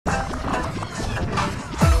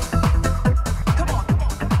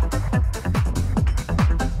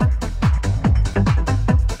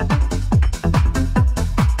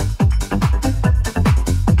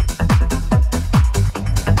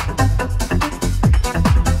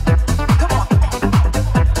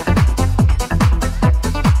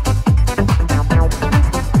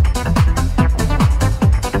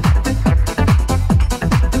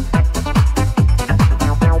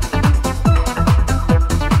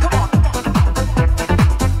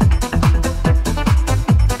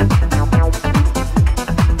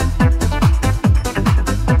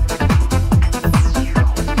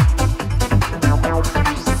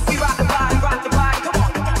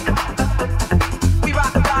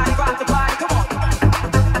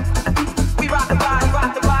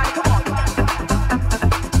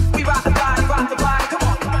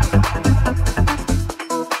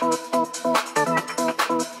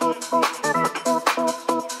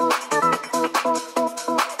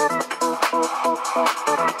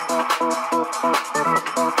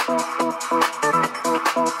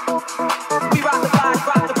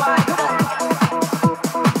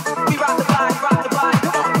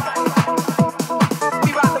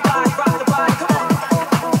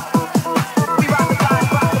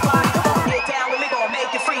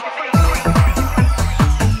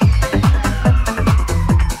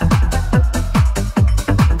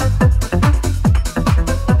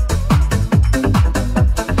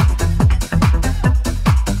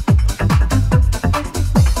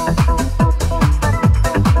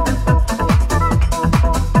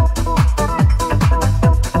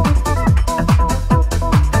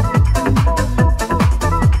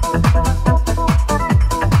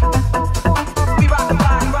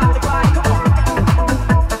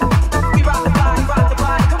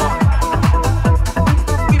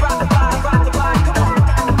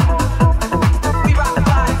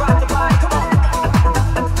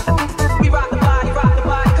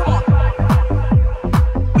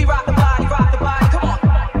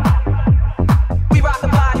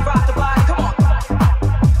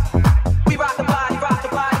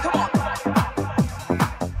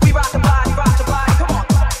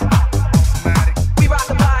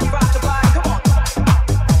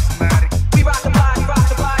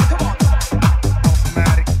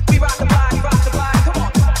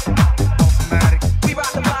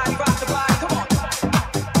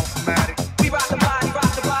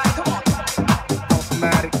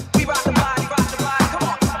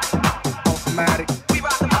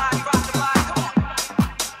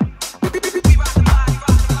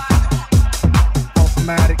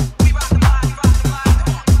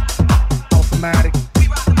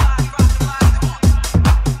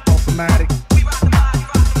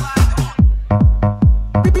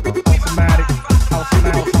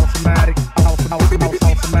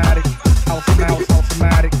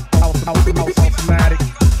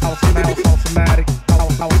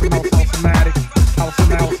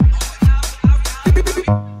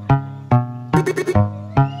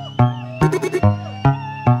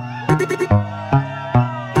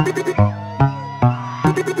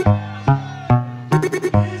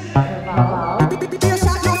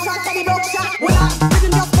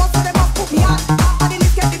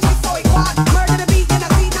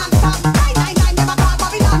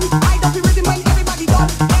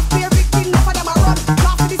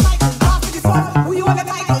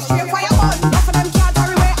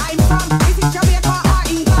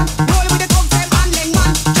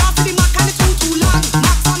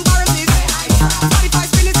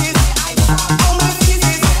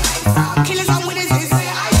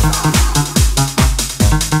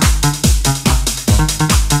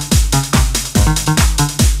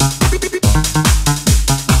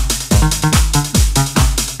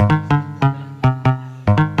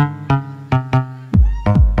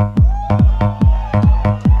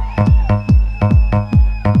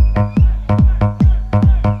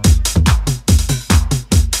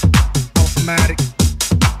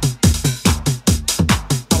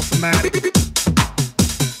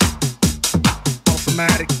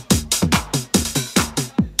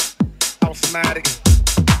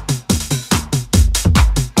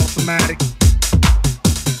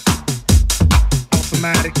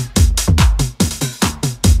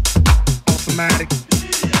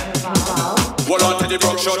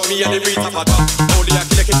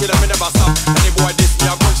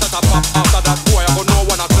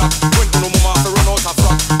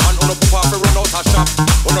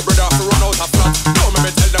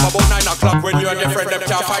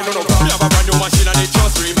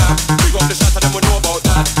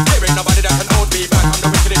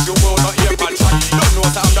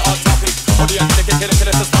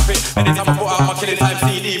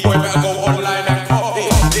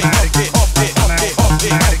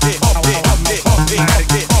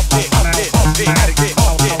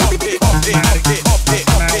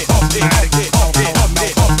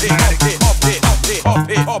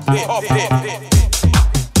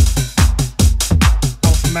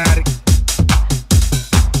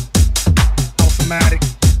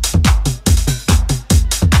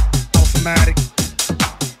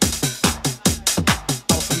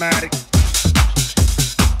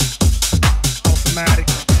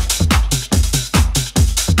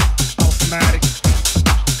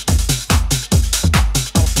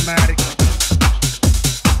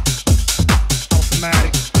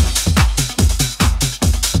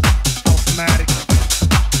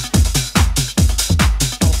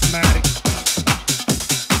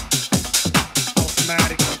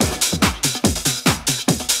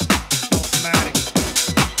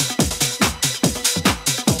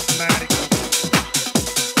Automatic.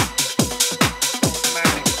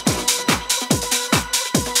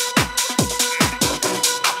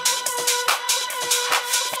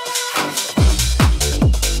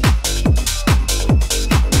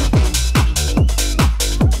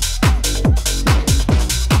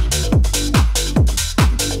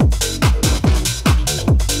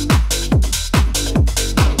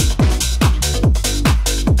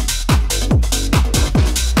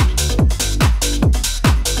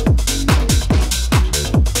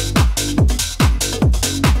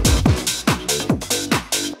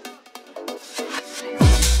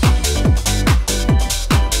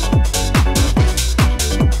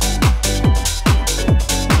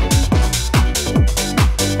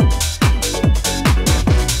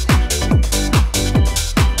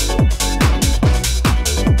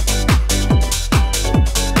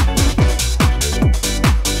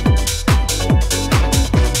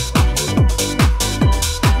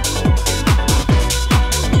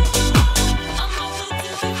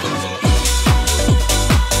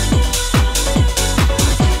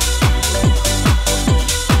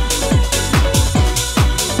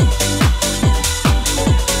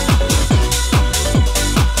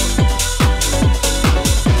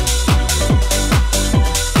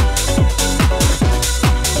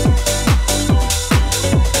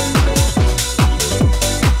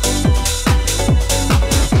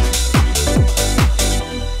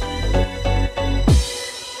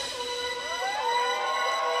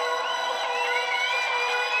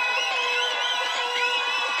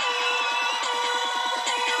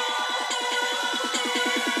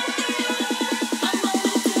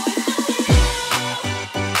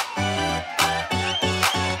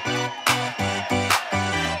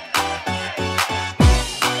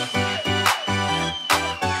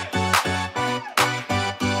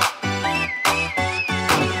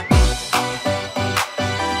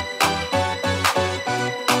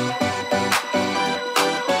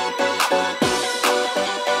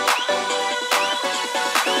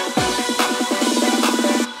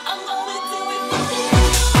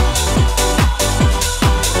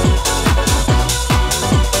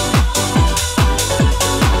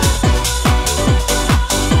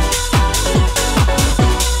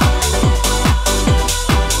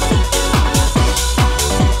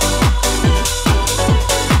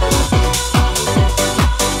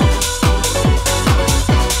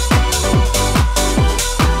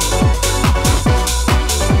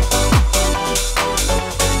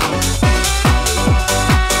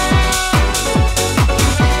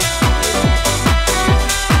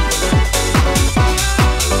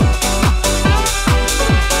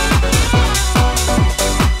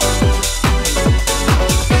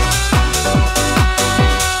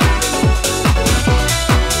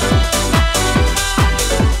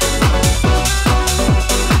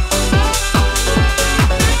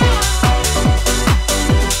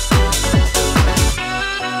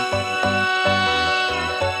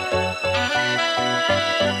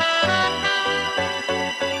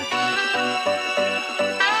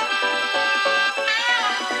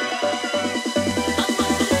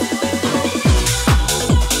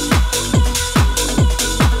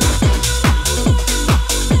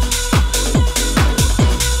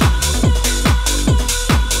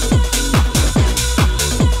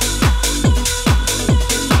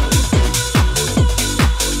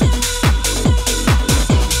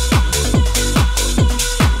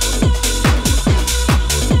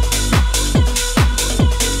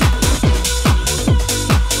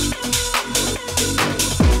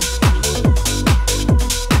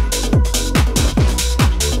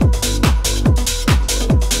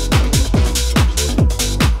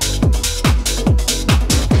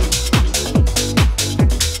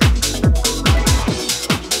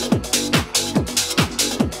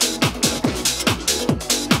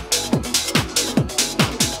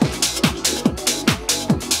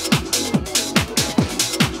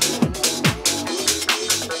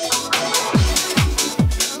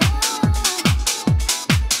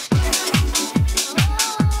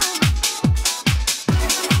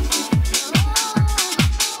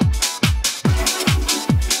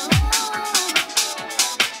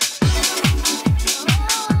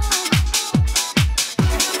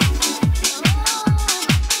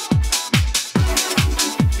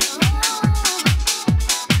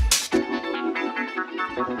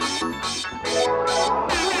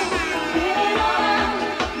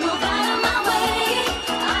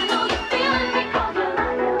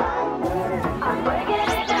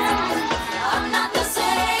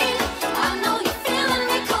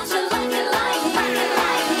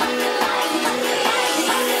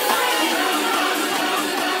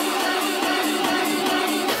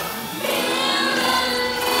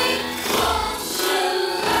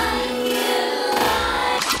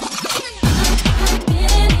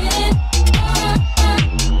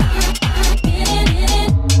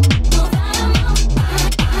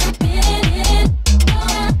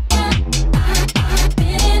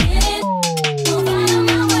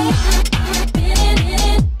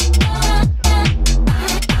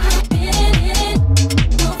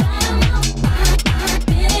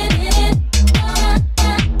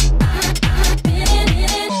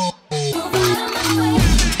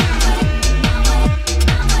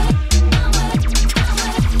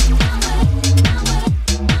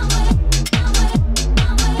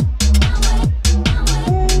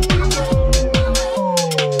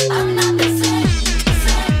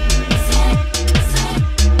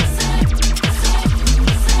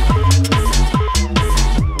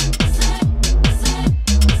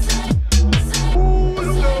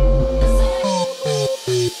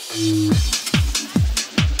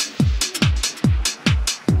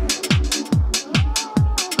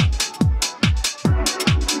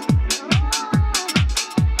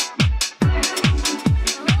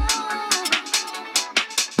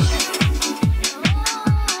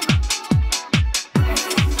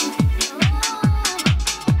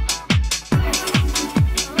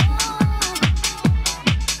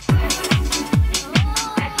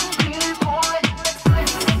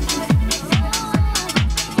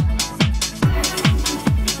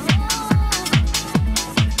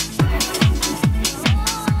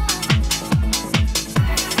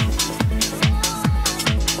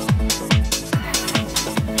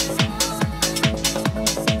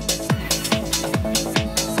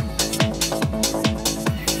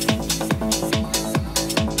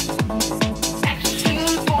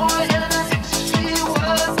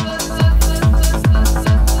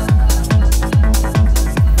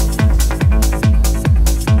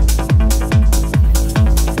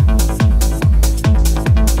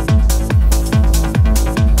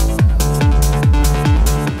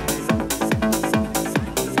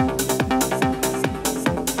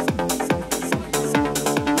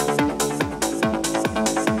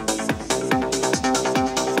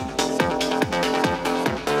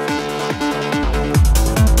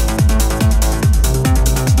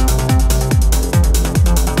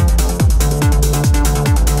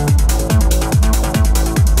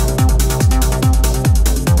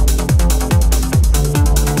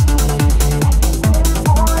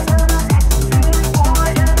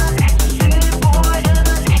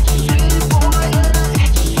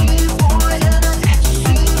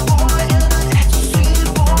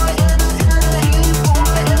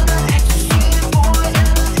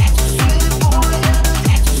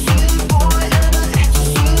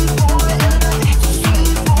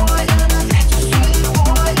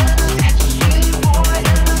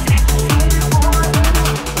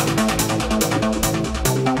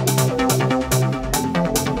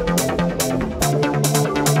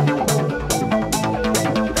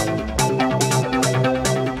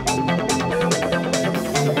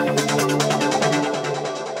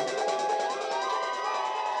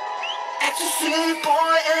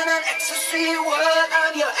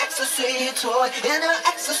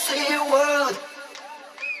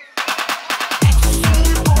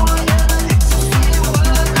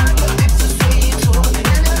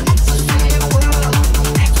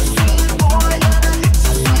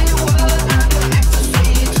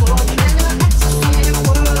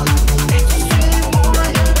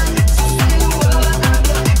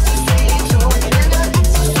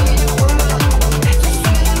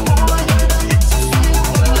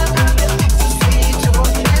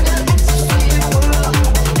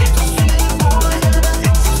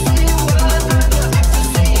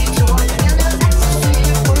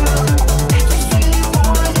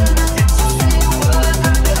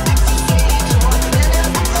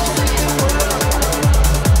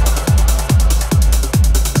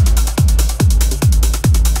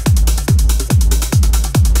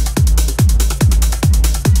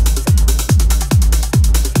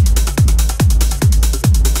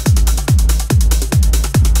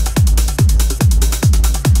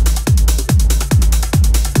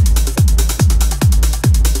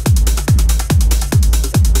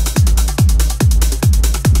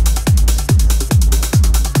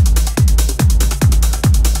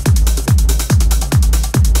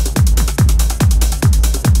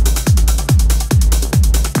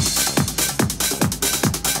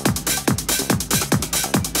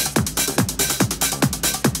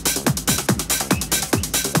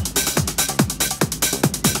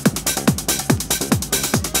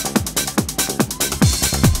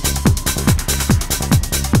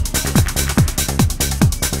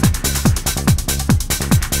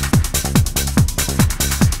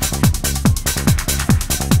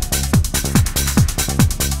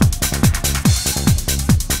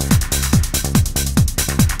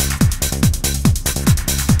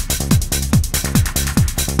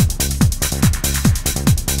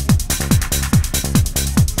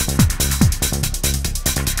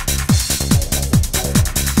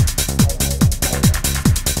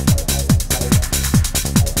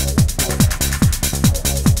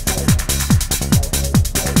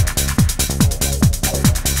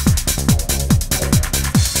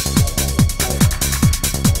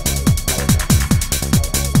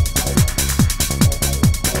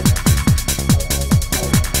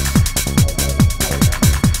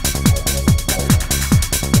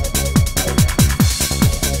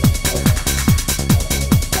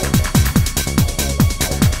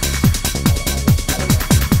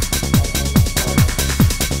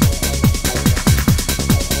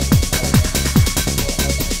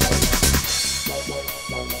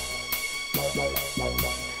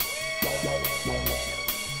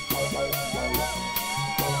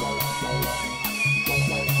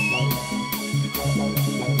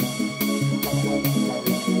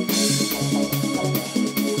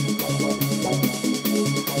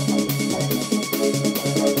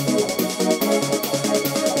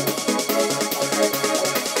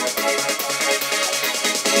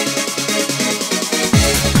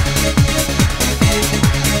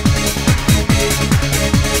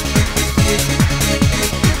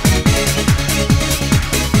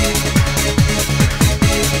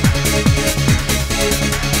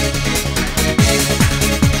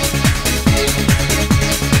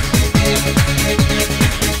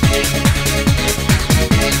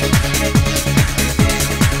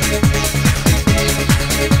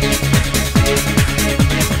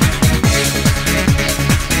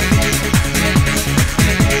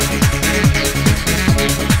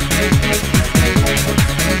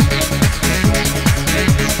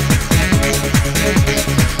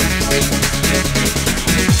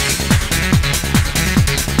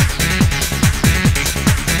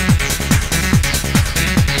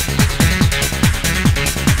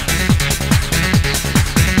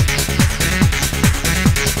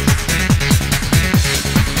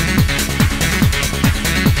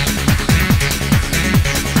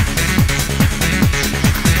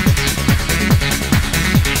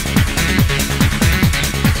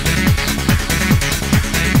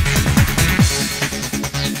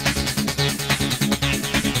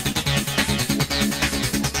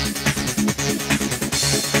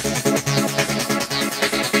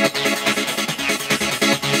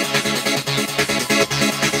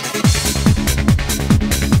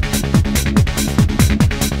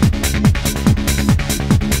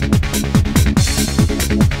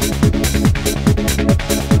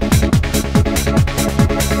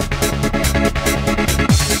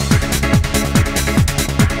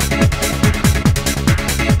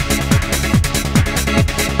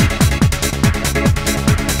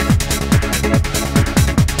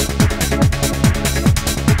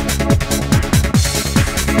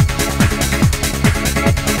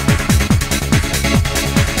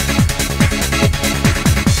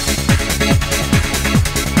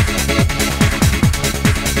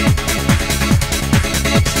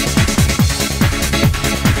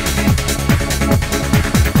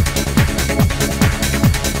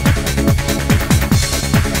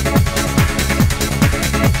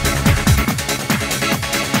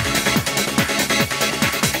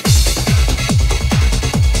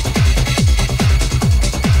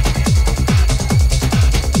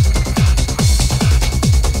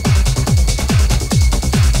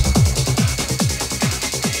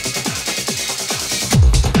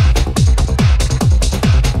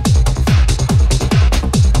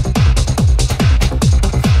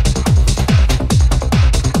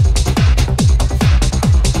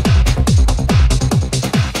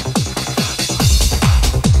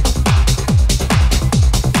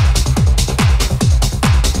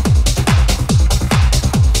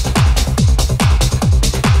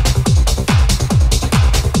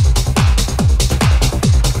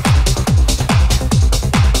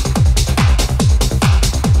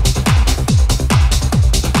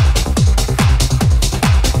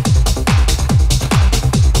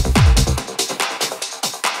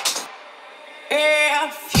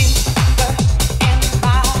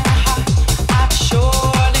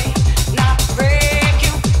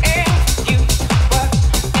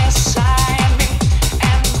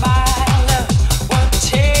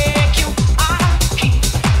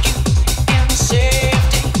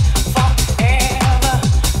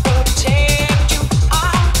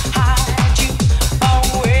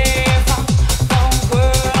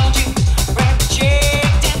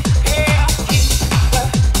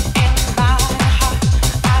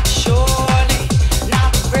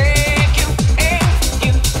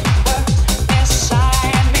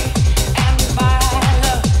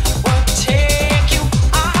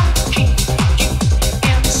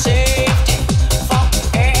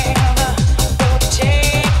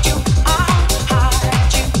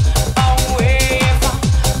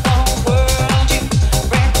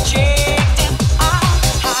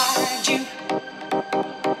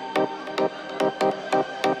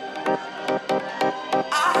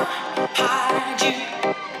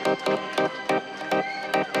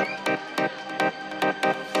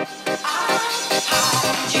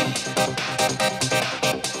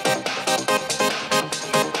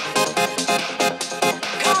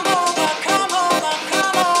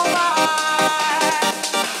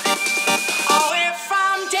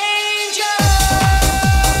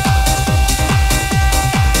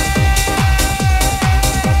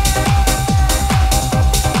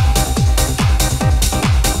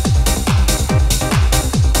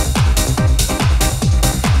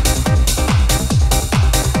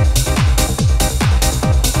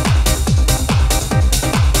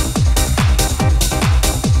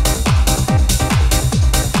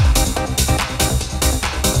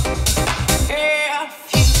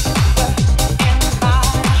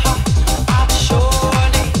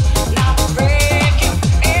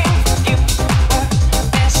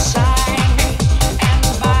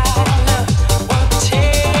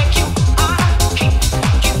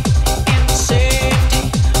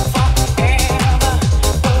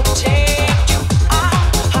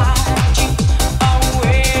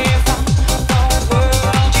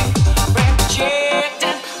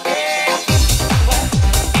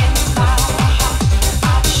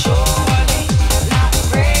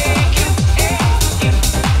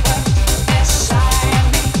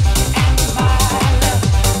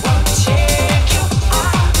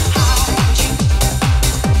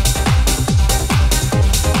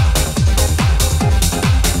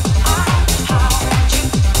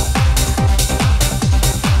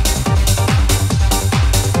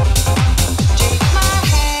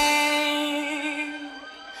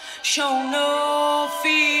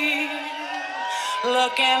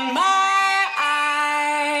 look in my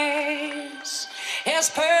eyes is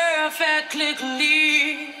perfectly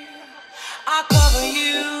clear. I cover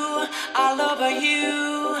you, I love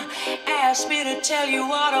you. Ask me to tell you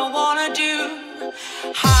what I wanna do.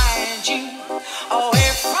 Hide you away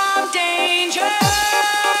from danger.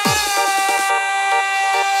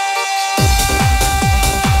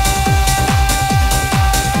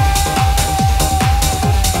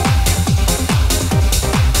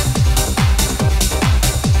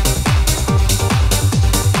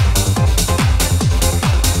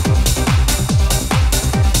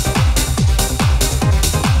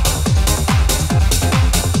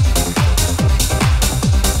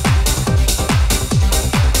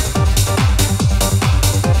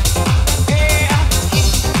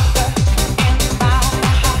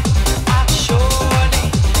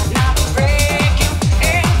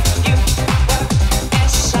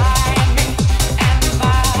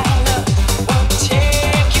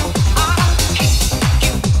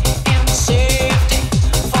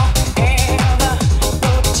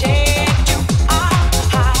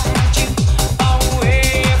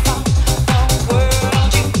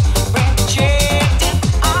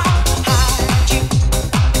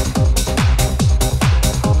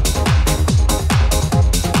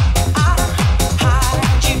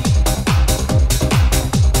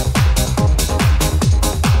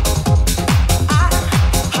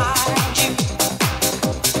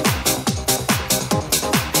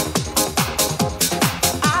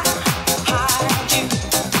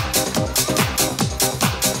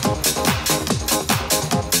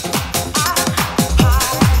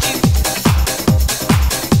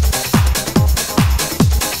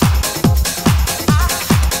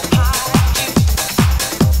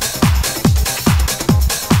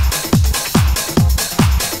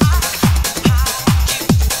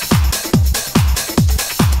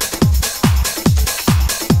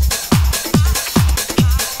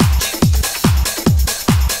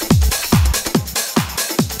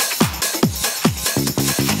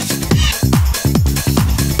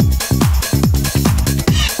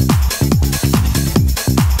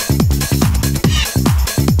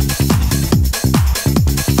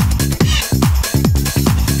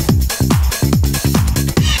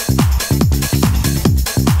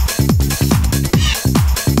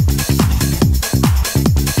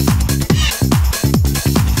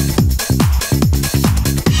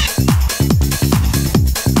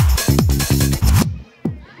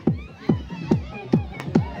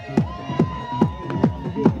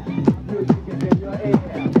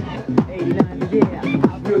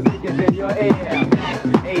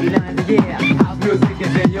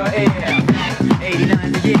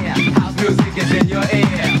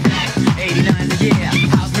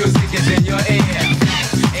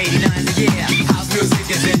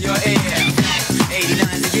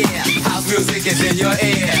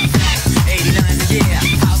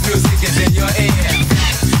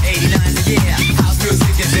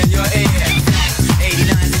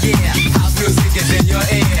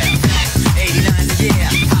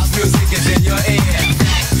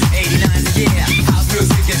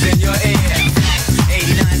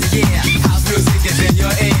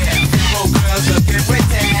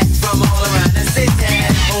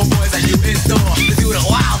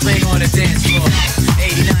 Dance floor.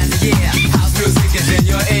 89, yeah, house music is in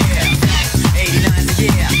your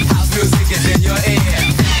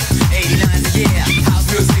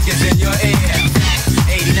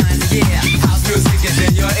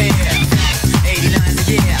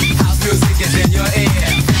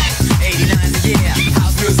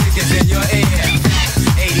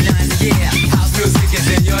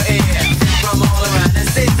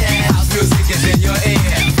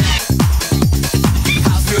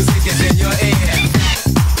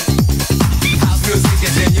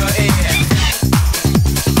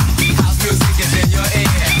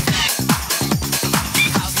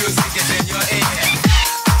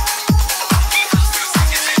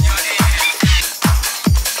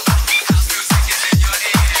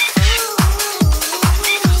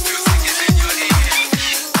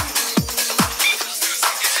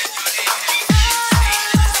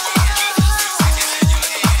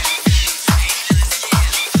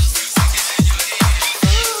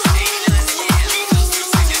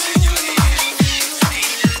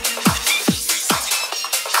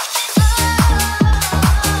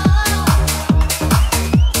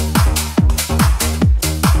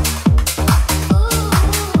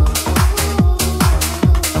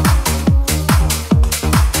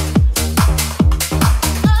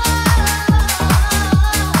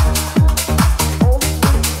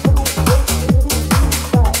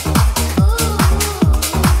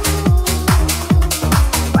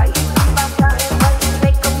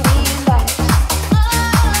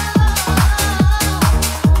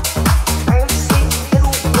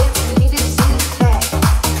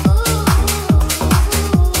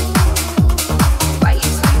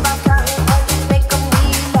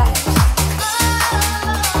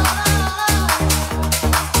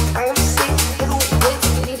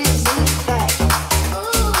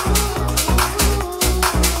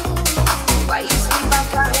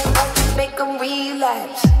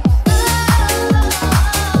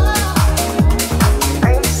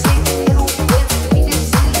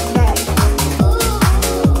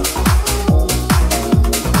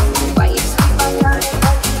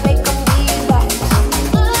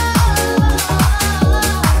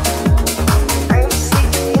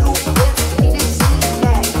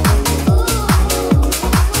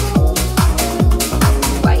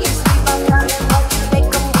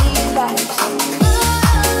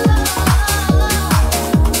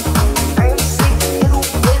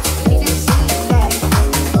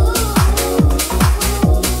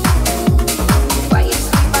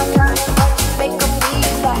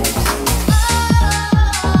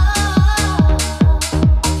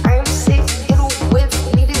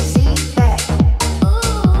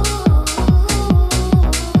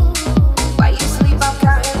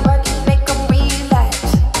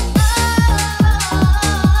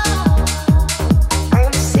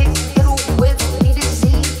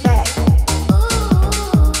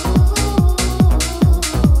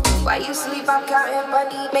sleep, I'm counting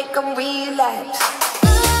money, make them relapse.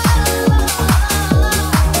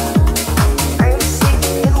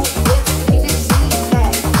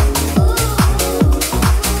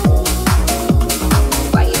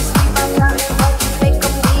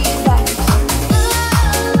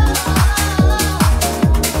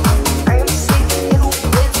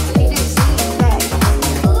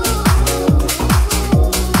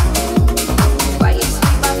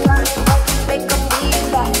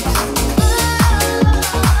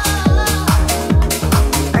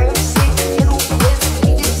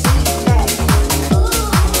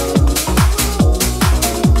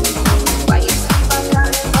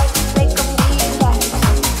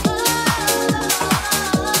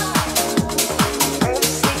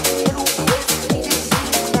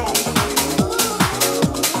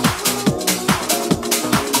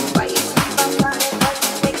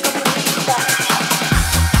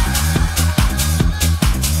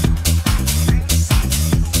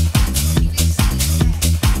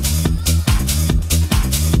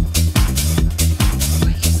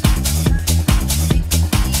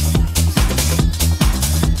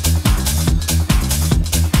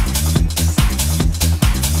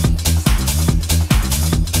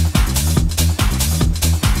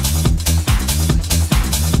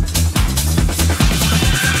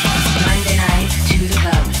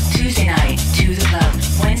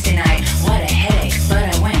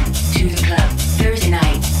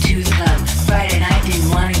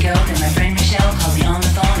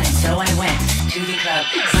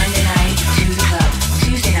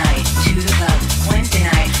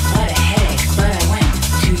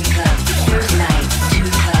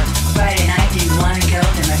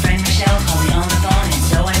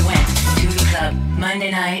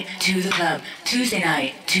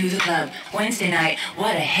 Wednesday night,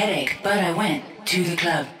 what a headache, but I went to the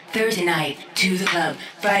club. Thursday night, to the club.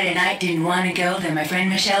 Friday night, didn't want to go, then my friend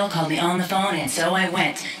Michelle called me on the phone, and so I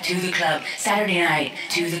went to the club. Saturday night,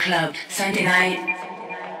 to the club. Sunday night,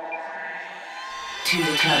 to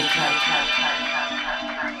the club.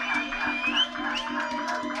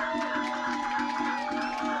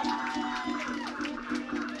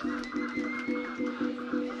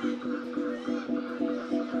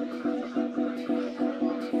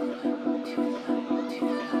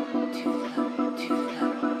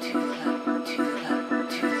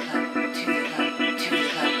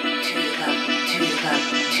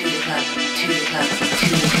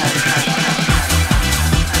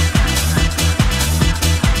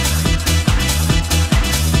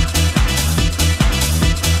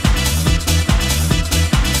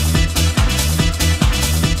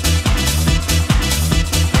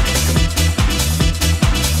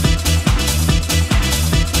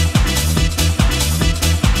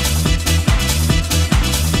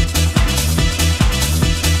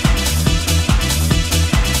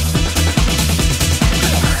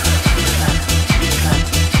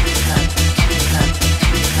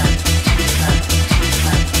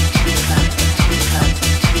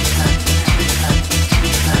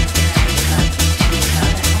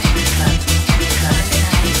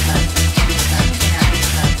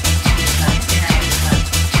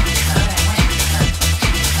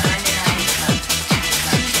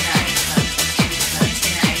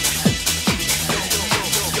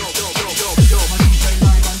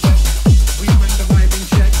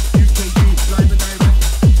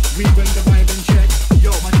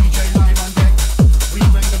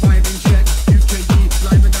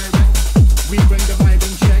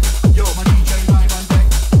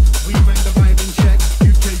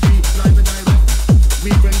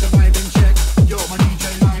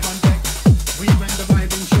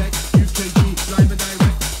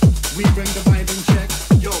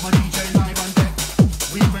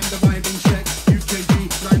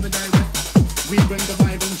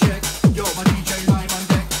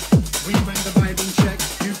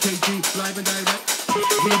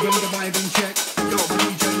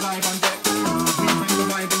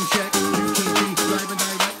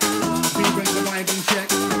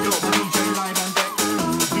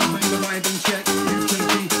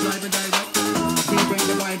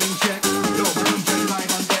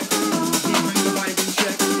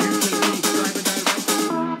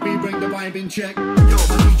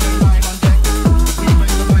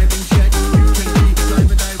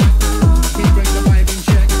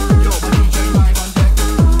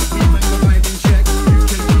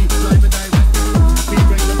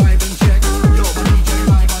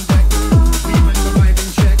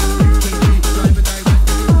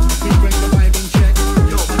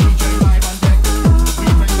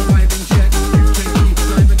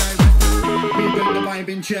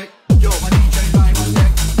 Check. Yo, my DJ live on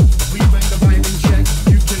deck. We bring the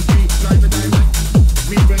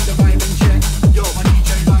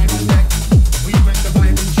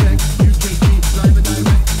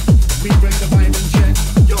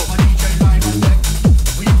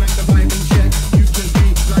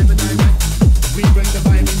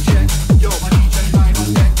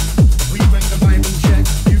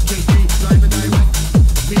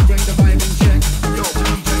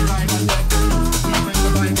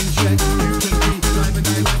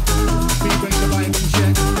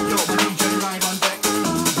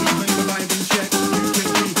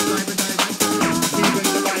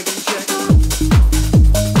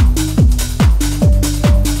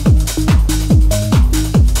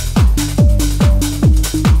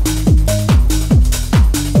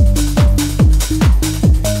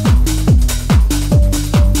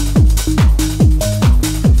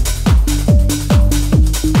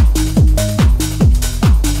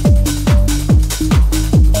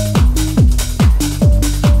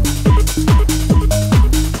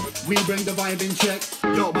vibe in check.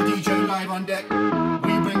 Yo, my DJ live on deck.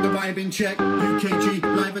 We bring the vibe in check. UKG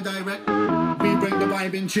live and direct. We bring the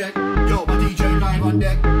vibe in check. Yo, my DJ live on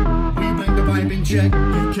deck. We bring the vibe in check.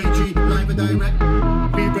 UKG live and direct.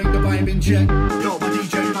 We bring the vibe in check. Yo, my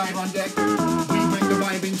DJ live on deck. We bring the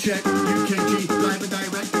vibe in check. UKG live and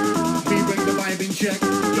direct. We bring the vibe in check.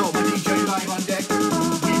 Yo, my DJ live on deck.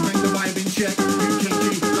 We bring the vibe in check.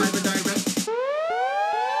 UKG live and direct.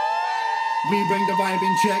 We bring the vibe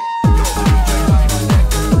in check. Yo, my DJ live on deck.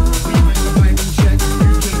 We bring the vibe in check.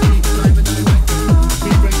 UKG live and direct.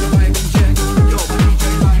 We bring the vibe in check. Yo, my DJ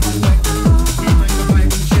live on deck. We bring the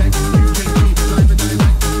vibe in check. UKG live and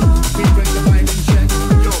direct. We bring the vibe in check.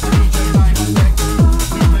 Yo, my DJ live on deck. We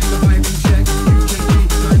bring the vibe in check. UKG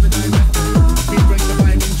live and direct. We bring the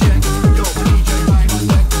vibe in check. Yo, my DJ live on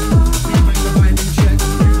deck. We bring the vibe in check.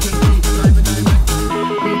 UKG live and direct.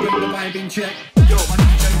 We bring the vibe in check. Yo, my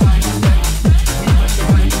DJ live on deck.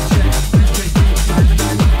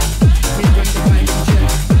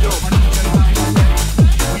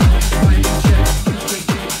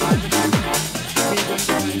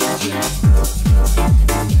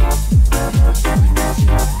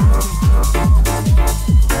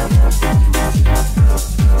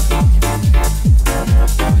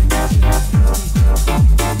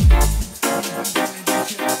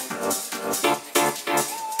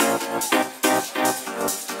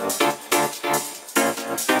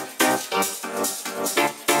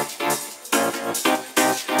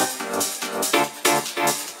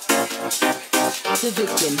 The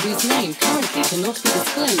victim, whose name currently cannot be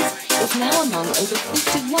disclosed, is now among over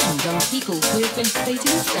 51 young people who have been fatally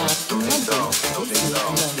stabbed in London this year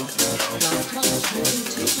alone. Last month, more than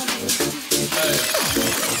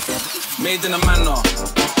 200. Made in a manner.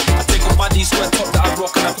 I take a body square top that I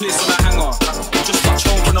rock and I place on a hanger. Just touch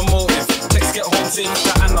home from the motive. Text get home, take it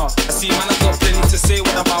to Anna. I see man, I got plenty to say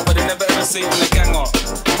what I'm out, but they never ever say when they ganger.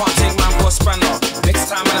 Can't take man for a spanner. Next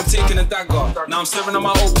time man, I'm taking a dagger. Now I'm staring at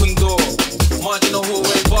my open door. Margin the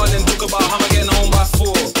hallway, ballin', talk about how I'm getting home by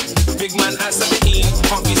 4. Big man at 17,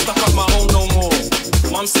 can't be stuck up my home no more.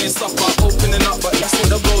 Mum saying stuff about opening up, but that's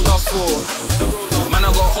what the roads are for. Man,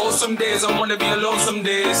 I got hoes some days, I wanna be alone some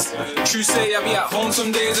days. True say, I be at home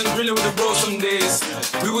some days and drilling with the bros some days.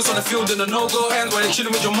 We was on the field in the no-go hands while they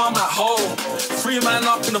chilling with your mum at home. 3 man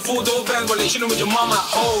up in the 4-door vans while they chilling with your mum at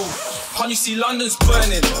home. Can't you see London's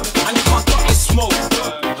burning, and you can't duck this smoke.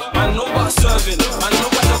 Man, know about serving, man,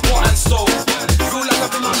 know about the pot and stove. Feel like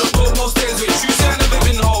I've been on the road most days, but true say I never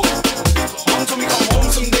been home. Mum told me come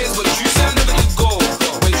home some days, but true say I never did go.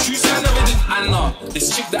 Wait, true say I never did Anna,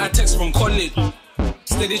 this chick that I text from college.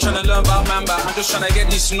 Steady tryna learn about man, but I'm just tryna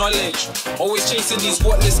get this knowledge. Always chasing these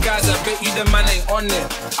worthless guys, I bet you the man ain't on it.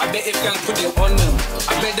 I bet if gang put it on them,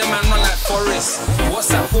 I bet the man run like Forrest. What's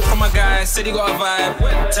that call from a guy, said he got a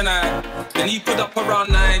vibe tonight. Then he put up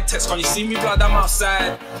around 9, text, can you see me blood, I'm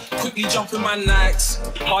outside. Quickly jump in my Nikes,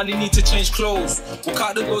 hardly need to change clothes. Walk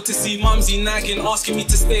out the door to see mumsy nagging, asking me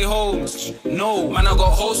to stay home. No, man, I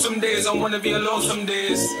got hoes some days, I wanna be alone some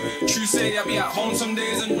days. True say I be at home some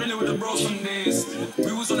days and really with the bros some days.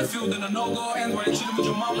 We was on the field in a no-go end while they chillin' with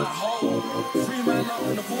your mum at home. 3 man up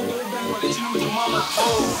in the 4-door bend while they chillin' with your mum at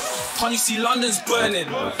home. Can't you see London's burning,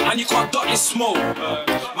 and you can't duck this smoke.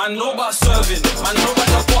 Man, know about serving, man, know about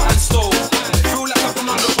the pot and stove. Feel like I've been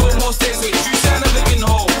on the road most days, wait, true say I never been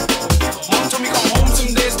home. Mum told me come home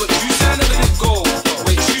some days, but true say I never did go.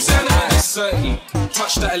 Wait, true say I never did 30.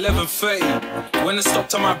 Touched at 11:30. When I stopped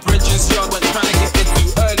at my bridge's yard, went trying to get there too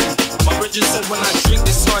early. My bridge said when I drink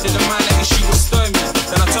this hard, the man like she was stirring me.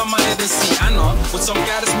 Then I turned my head and see Anna with some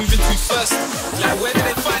guy that's moving too fast. Like where did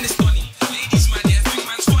they find this money? Ladies man, yeah, think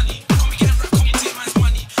man's funny. Come and get rap, come and take man's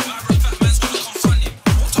money. My rap fat man's gonna confront him.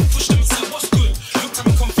 Walked up, pushed him and said what's good. Looked at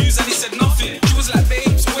me confused and he said nothing. She was like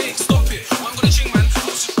babes, wait, stop it. I'm gonna ching man, I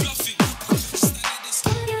was just bluffing.